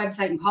putting up a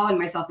website and calling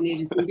myself an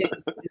agency.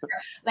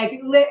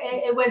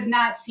 It was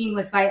not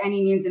seamless by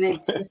any means. And to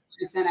a certain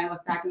extent, I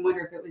look back and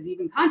wonder if it was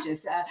even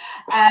conscious.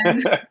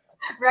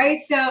 Right.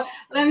 So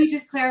let me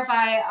just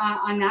clarify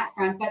on that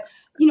front. But,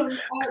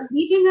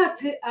 leaving up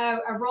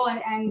a role,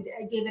 and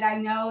David, I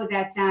know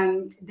that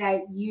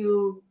that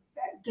you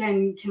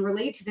can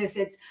relate to this.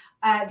 It's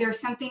there's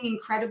something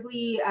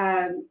incredibly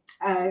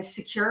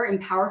secure and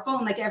powerful.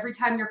 And like every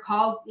time you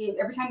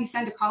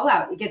send a call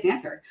out, it gets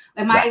answered.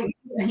 Like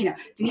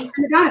Denise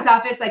from Madonna's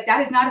office, like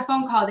that is not a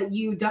phone call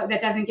that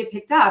doesn't get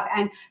picked up.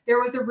 And there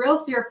was a real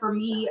fear for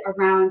me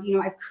around,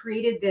 I've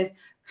created this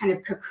kind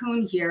of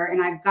cocoon here, and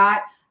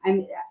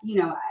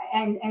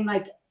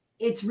like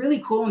it's really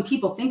cool, and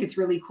people think it's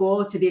really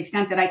cool to the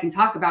extent that I can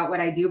talk about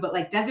what I do, but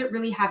like, does it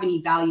really have any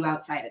value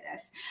outside of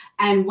this?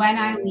 And when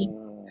I leave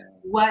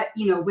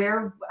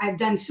where I've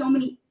done so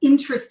many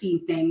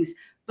interesting things,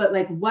 but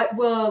like, what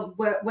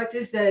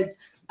does the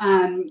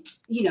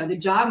the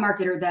job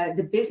market or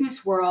the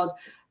business world,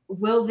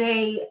 will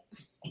they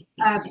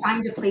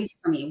find a place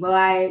for me? Will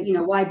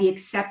I be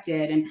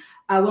accepted? And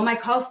will my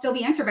calls still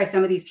be answered by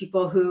some of these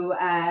people who,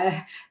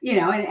 and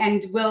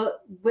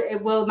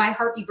will my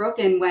heart be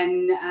broken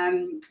when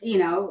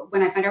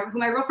I find out who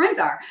my real friends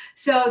are?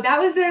 So that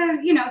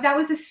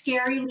was a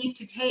scary leap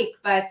to take,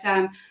 but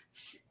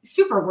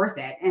super worth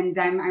it. And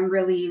I'm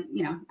really,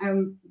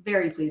 I'm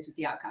very pleased with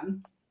the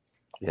outcome.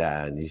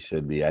 Yeah, and you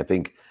should be. I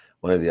think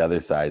one of the other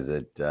sides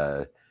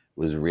that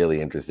was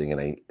really interesting, and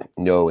I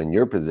know in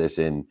your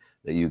position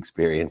that you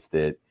experienced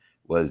it,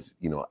 was,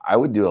 I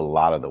would do a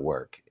lot of the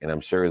work. And I'm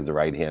sure as the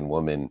right-hand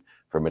woman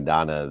for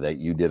Madonna that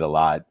you did a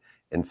lot.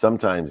 And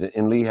sometimes,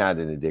 and Lee had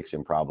an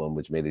addiction problem,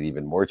 which made it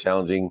even more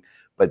challenging.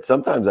 But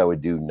sometimes I would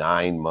do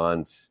 9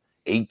 months,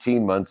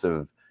 18 months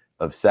of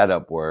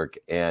setup work.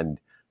 And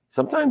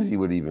sometimes he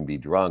would even be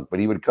drunk, but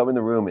he would come in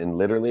the room and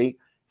literally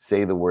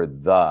say the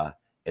word "the,"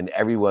 and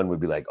everyone would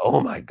be like,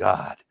 "Oh my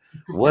God,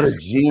 what a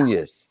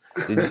genius.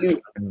 Did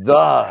you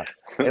the?"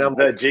 And I'm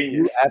like,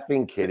 "You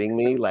effing kidding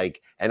me?"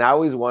 Like, and I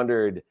always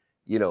wondered,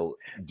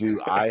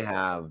 do I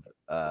have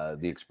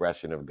the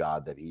expression of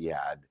God that he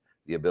had,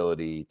 the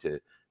ability to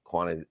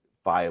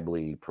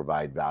quantifiably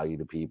provide value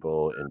to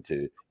people and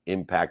to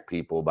impact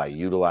people by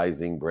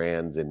utilizing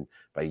brands and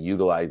by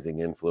utilizing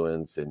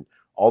influence and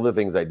all the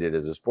things I did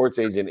as a sports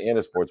agent and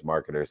a sports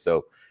marketer.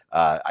 So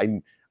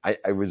I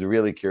was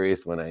really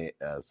curious when I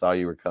saw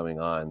you were coming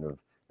on of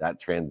that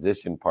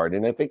transition part.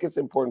 And I think it's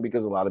important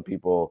because a lot of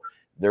people,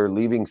 they're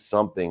leaving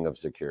something of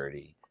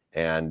security,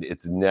 and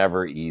it's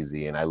never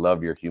easy. And I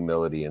love your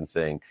humility in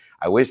saying,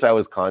 I wish I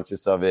was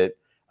conscious of it.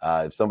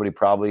 If somebody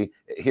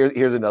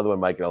here's another one,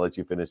 Mike, and I'll let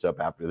you finish up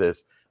after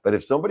this. But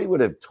if somebody would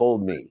have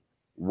told me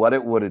what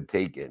it would have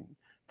taken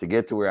to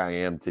get to where I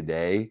am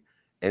today,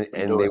 and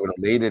they would have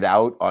laid it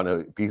out on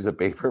a piece of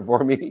paper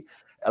for me,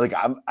 like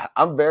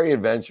I'm very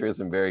adventurous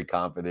and very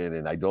confident,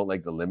 and I don't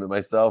like to limit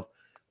myself.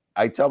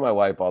 I tell my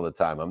wife all the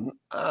time,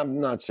 I'm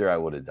not sure I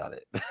would have done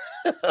it.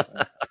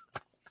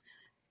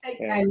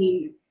 I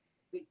mean,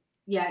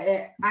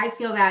 yeah, I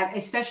feel that,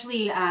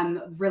 especially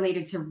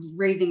related to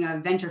raising a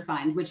venture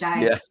fund, which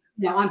I,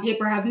 on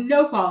paper have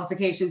no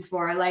qualifications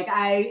for. Like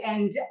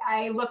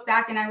I look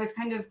back and I was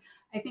kind of,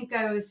 I think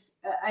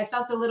I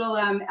felt a little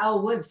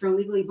Elle Woods from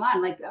Legally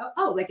Blonde, like,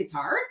 oh, like it's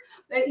hard,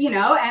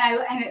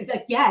 and it's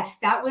like, yes,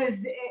 that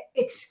was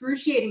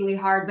excruciatingly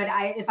hard. But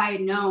if I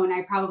had known,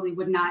 I probably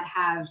would not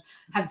have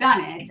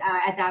done it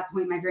at that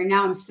point in my career.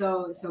 Now I'm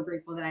so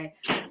grateful that I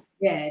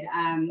did,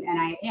 and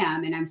I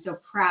am, and I'm so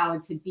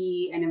proud to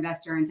be an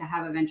investor and to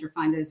have a venture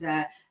fund as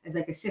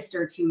like a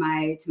sister to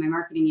my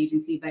marketing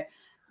agency. But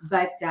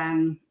that's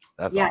awesome.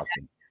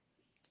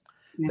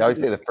 I always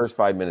say the first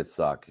 5 minutes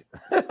suck.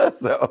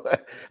 So,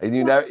 and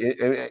you never,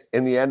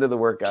 in the end of the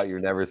workout, you're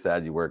never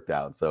sad you worked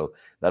out. So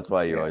that's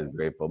why you're always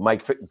grateful.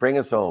 Mike, bring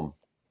us home.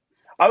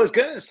 I was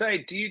going to say,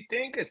 do you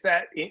think it's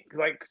that,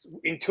 like,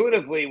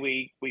 intuitively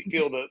we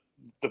feel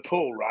the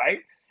pull,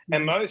 right?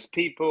 And most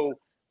people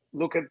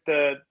look at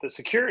the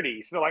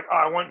security. So they're like, oh,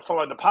 I won't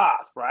follow the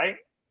path, right?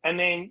 And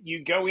then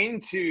you go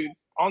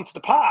onto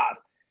the path.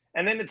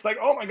 And then it's like,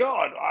 oh my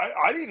God,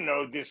 I didn't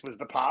know this was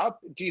the path.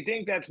 Do you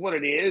think that's what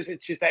it is?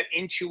 It's just that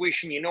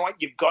intuition. You know what?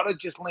 You've got to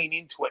just lean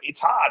into it. It's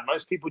hard.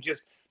 Most people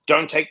just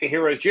don't take the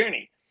hero's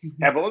journey.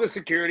 Have all the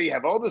security,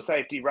 have all the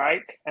safety,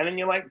 right? And then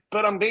you're like,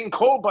 but I'm being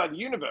called by the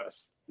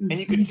universe. And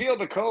you can feel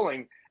the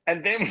calling.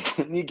 And then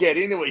when you get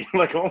into it, you're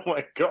like, oh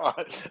my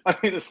God, I'm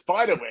in a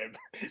spider web.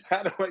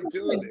 How do I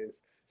do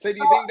this? So do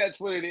you think that's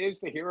what it is,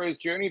 the hero's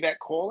journey, that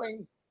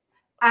calling?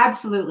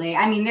 Absolutely.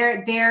 I mean,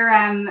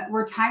 there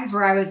were times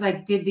where I was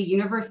like, did the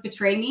universe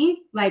betray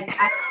me? Like,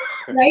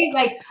 right?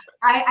 Like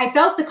I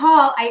felt the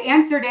call. I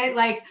answered it.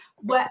 Like,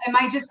 what, am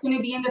I just going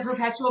to be in the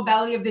perpetual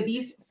belly of the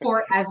beast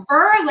forever?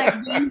 Like,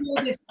 when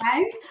will this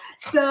end?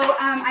 So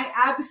I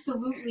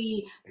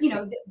absolutely,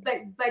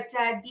 but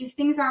these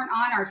things aren't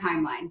on our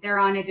timeline. They're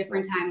on a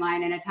different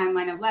timeline, and a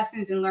timeline of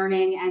lessons and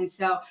learning. And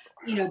so,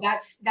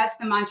 that's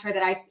the mantra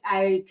that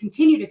I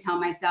continue to tell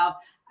myself.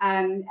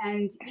 And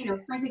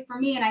frankly, for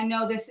me, and I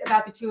know this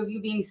about the two of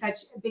you being such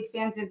big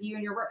fans of you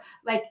and your work,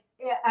 like,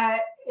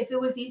 if it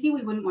was easy,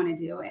 we wouldn't want to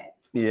do it.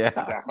 Yeah,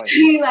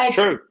 exactly. Like,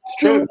 it's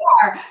true.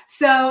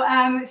 So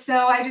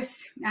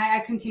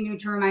I continue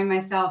to remind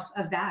myself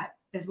of that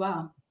as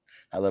well.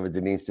 I love it,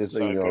 Denise. Just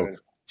so you know,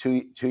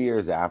 good. 2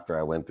 years after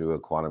I went through a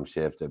quantum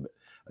shift,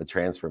 a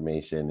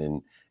transformation,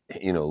 and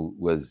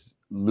was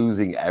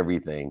losing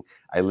everything,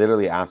 I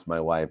literally asked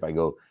my wife, I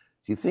go,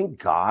 do you think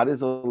God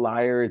is a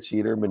liar, a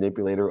cheater,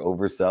 manipulator,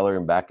 overseller,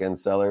 and back-end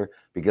seller?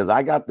 Because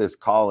I got this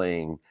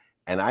calling,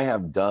 and I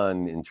have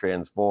done and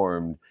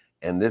transformed,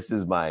 and this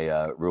is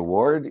my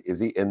reward. Is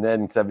he? And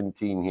then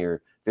 15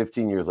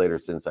 years later,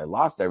 since I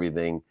lost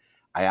everything,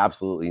 I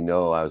absolutely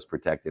know I was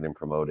protected and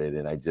promoted,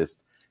 and I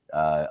just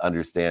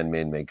understand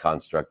man-made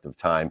construct of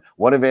time.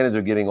 One advantage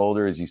of getting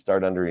older is you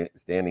start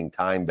understanding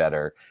time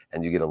better,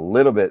 and you get a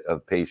little bit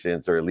of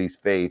patience, or at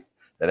least faith,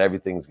 that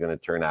everything's going to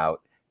turn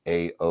out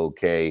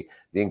A-OK.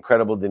 The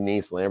incredible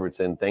Denise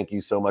Lambertson, thank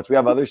you so much. We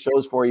have other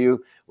shows for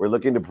you. We're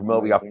looking to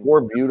promote. We got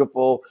 4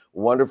 beautiful,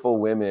 wonderful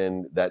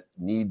women that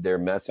need their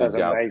message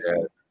out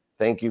there.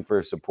 Thank you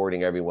for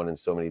supporting everyone in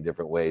so many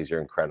different ways.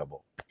 You're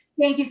incredible.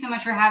 Thank you so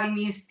much for having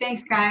me.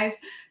 Thanks, guys.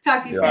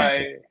 Talk to you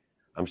soon.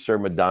 I'm sure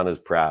Madonna's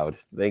proud.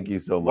 Thank you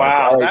so much.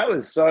 Wow, that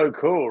was so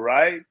cool,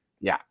 right?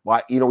 Yeah.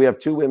 Well, we have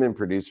 2 women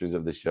producers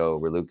of the show,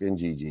 Raluca and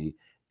Gigi,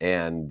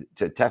 and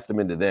to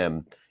testament to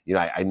them,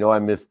 I know I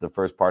missed the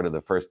first part of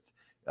the first,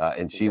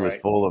 and she was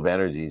full of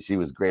energy. She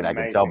was great. Amazing.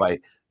 I could tell by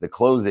the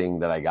closing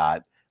that I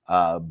got.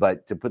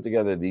 But to put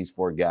together these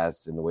 4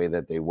 guests in the way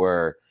that they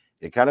were,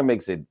 it kind of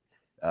makes it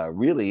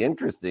really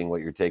interesting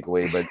what your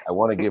takeaway. But I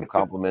want to give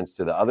compliments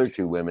to the other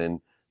 2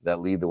 women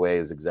that lead the way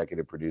as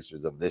executive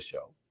producers of this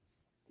show.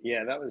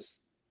 Yeah, that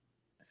was,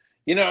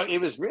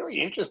 it was really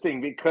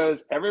interesting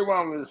because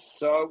everyone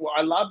was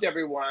I loved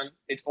everyone.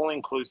 It's all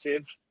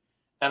inclusive,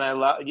 and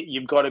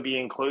you've got to be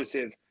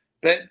inclusive.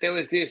 But there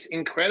was this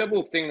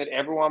incredible thing that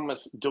everyone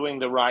was doing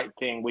the right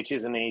thing, which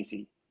isn't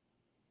easy.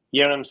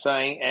 You know what I'm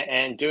saying?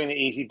 And doing the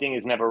easy thing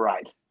is never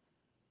right.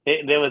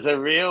 There was a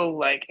real,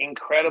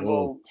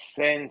 incredible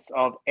sense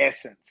of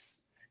essence.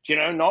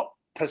 Not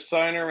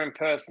persona and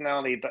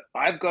personality, but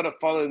I've got to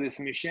follow this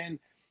mission.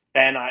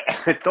 And I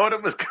thought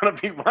it was going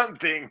to be one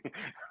thing,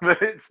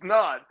 but it's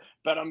not.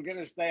 But I'm going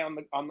to stay on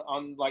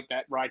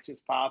that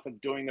righteous path of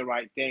doing the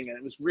right thing. And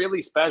it was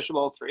really special,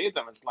 all 3 of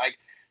them. It's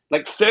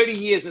like 30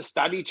 years of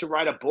study to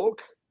write a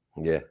book.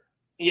 Yeah.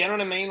 You know what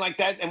I mean? Like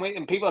that.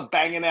 And people are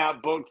banging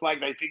out books like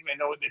they think they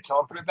know what they're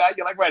talking about.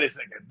 You're like, wait a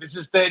second. This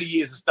is 30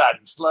 years of study.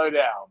 Slow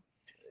down.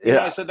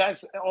 Yeah. So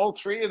that's all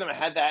 3 of them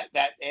had that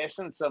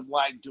essence of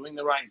doing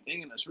the right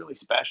thing. And it's really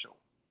special.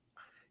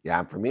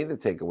 Yeah. For me, the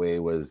takeaway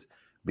was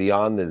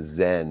beyond the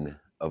zen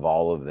of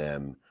all of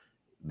them,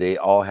 they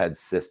all had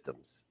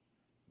systems.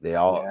 They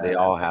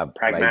all have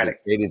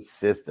pragmatic created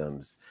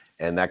systems.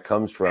 And that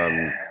comes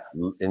from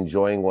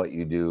enjoying what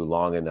you do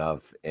long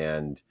enough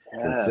and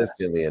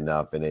consistently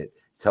enough. And it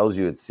tells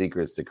you its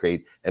secrets to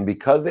create. And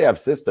because they have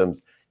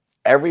systems,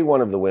 every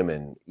one of the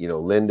women,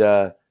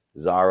 Linda,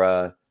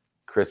 Zahra,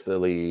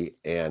 Criseli,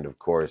 and of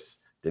course,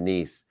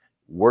 Denise,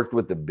 worked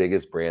with the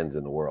biggest brands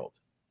in the world.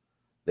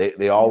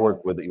 They all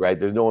work with it, right?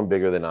 There's no one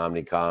bigger than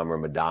Omnicom or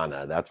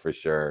Madonna, that's for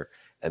sure.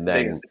 And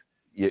then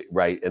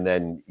right. And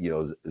then,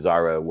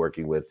 Zahra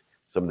working with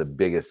some of the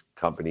biggest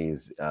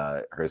companies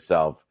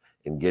herself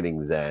in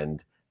getting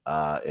Zend.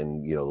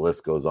 And the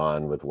list goes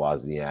on with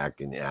Wozniak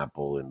and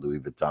Apple and Louis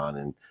Vuitton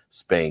and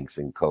Spanx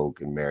and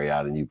Coke and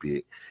Marriott and UP,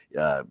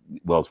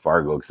 Wells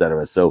Fargo, et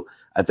cetera. So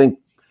I think,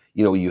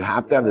 you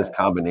have to have this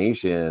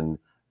combination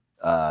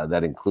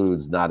that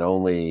includes not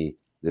only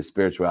this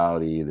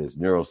spirituality, this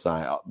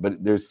neuroscience,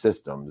 but there's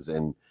systems.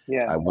 And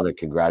I want to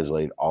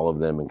congratulate all of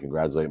them and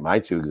congratulate my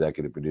two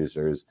executive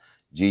producers,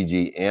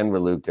 Gigi and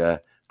Raluca,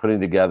 putting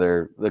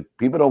together. Look,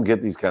 people don't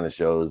get these kind of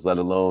shows, let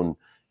alone,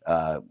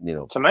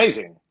 It's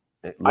amazing.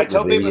 I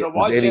tell people to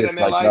watch it and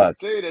they're like,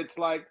 dude, it's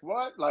like,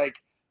 what? Like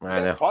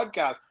that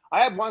podcast.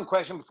 I have one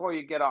question before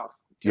you get off.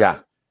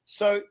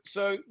 So,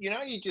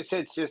 you just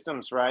said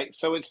systems, right?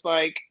 So it's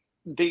like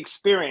the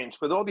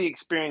experience, with all the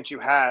experience you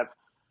have,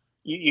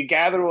 you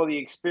gather all the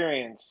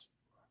experience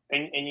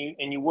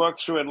and you work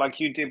through it like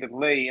you did with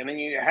Lee, and then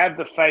you have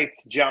the faith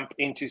to jump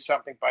into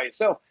something by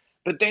yourself.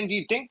 But then do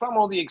you think from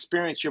all the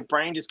experience, your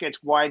brain just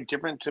gets wired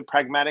different to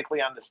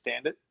pragmatically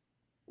understand it?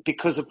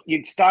 Because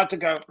you start to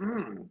go,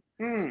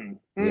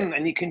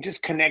 and you can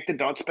just connect the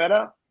dots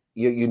better.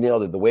 You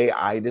nailed it. The way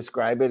I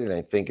describe it, and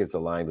I think it's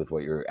aligned with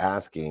what you're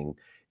asking,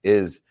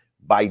 is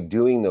by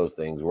doing those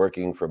things,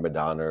 working for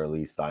Madonna or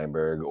Lee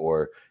Steinberg,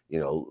 or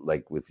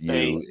like with you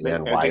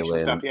and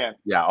Wyland,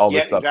 all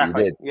the stuff you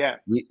did.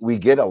 We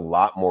get a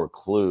lot more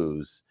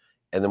clues,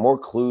 and the more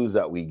clues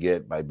that we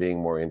get by being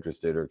more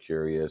interested or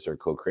curious or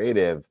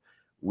co-creative,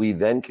 we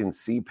then can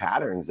see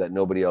patterns that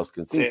nobody else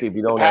can see. See, if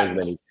you don't have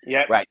as many,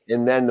 right?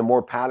 And then the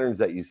more patterns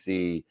that you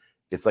see,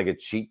 it's like a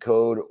cheat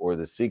code, or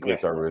the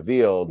secrets are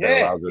revealed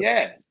that allows us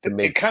to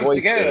make choices.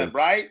 Together,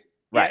 right?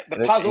 Right.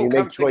 The puzzle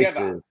comes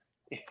together.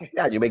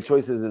 You make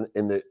choices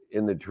in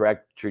the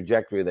direct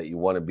trajectory that you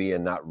want to be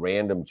in, not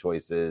random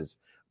choices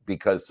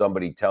because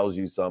somebody tells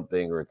you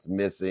something or it's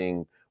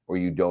missing or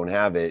you don't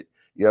have it.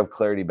 You have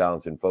clarity,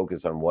 balance, and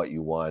focus on what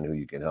you want,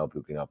 who can help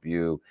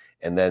you.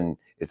 And then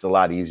it's a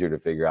lot easier to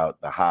figure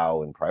out the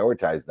how and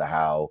prioritize the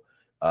how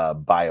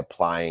by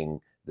applying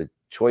the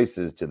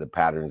choices to the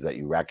patterns that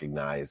you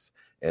recognize.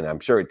 And I'm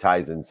sure it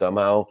ties in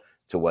somehow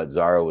to what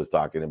Zahra was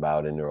talking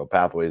about in neural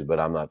pathways, but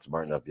I'm not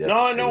smart enough yet.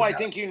 No, I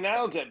think you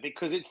nailed it,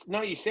 because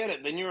you said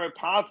it. The neural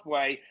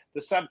pathway,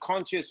 the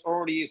subconscious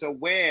already is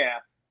aware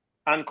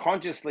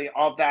unconsciously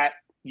of that.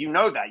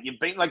 That you've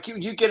been like,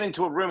 you get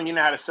into a room and you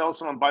know how to sell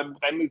someone by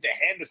they move their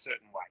hand a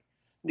certain way.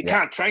 You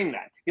can't train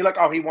that. You're like,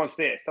 oh, he wants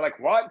this. They're like,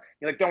 what?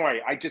 You're like, don't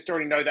worry, I just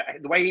already know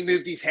that the way he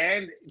moved his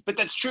hand. But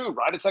that's true,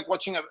 right? It's like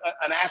watching an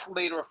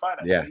athlete or a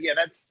fighter. So,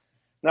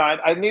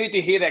 I needed to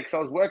hear that, because I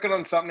was working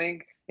on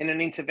something in an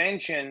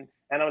intervention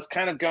and I was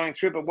kind of going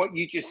through. But what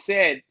you just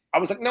said, I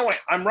was like, no, wait,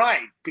 I'm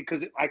right,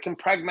 because I can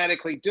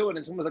pragmatically do it.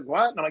 And someone's like,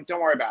 what? And I'm like,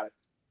 don't worry about it.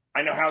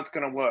 I know how it's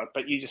going to work.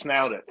 But you just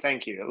nailed it.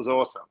 Thank you. It was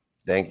awesome.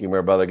 Thank you, my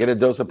brother. Get a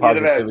dose of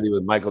positivity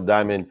with Michael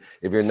Diamond.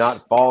 If you're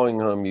not following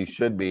him, you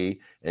should be.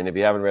 And if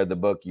you haven't read the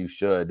book, you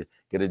should.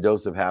 Get a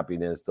dose of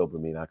happiness,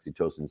 dopamine,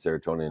 oxytocin,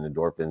 serotonin, and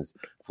endorphins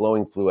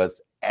flowing through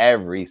us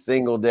every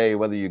single day.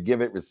 Whether you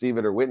give it, receive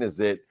it, or witness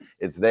it,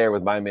 it's there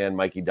with my man,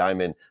 Mikey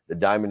Diamond, the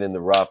diamond in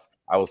the rough.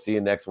 I will see you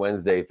next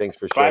Wednesday. Thanks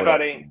for showing up. Bye,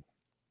 buddy.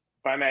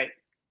 Bye, mate.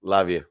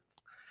 Love you.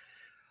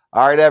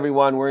 All right,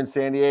 everyone. We're in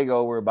San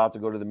Diego. We're about to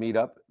go to the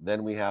meetup.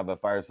 Then we have a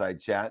fireside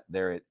chat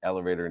there at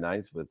Elevator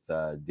Nights with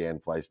Dan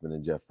Fleischman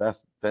and Jeff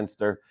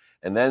Fenster.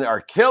 And then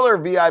our killer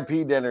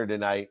VIP dinner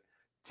tonight,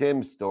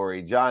 Tim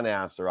Story, John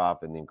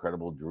Asseroff, and the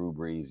incredible Drew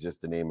Brees,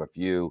 just to name a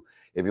few.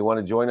 If you want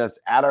to join us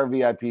at our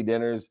VIP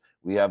dinners,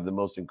 we have the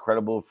most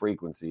incredible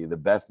frequency. The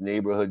best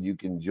neighborhood you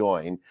can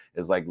join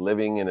is like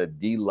living in a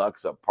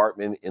deluxe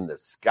apartment in the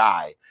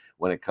sky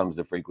when it comes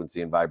to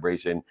frequency and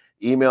vibration.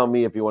 Email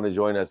me if you want to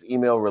join us.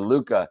 Email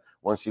Raluca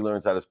once she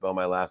learns how to spell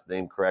my last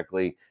name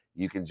correctly.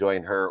 You can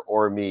join her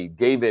or me.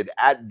 David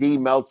at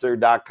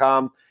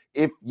dmeltzer.com.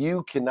 If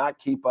you cannot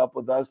keep up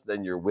with us,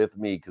 then you're with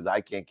me, because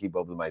I can't keep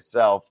up with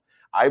myself.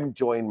 I've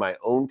joined my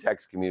own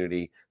text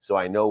community, so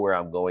I know where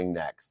I'm going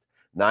next.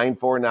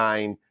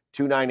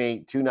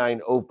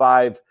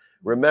 949-298-2905.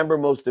 Remember,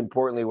 most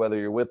importantly, whether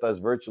you're with us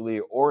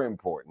virtually or in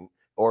person,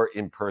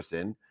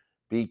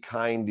 be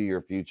kind to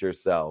your future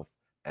self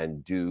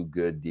and do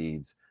good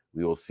deeds.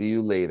 We will see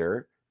you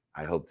later.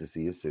 I hope to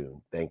see you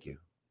soon. Thank you.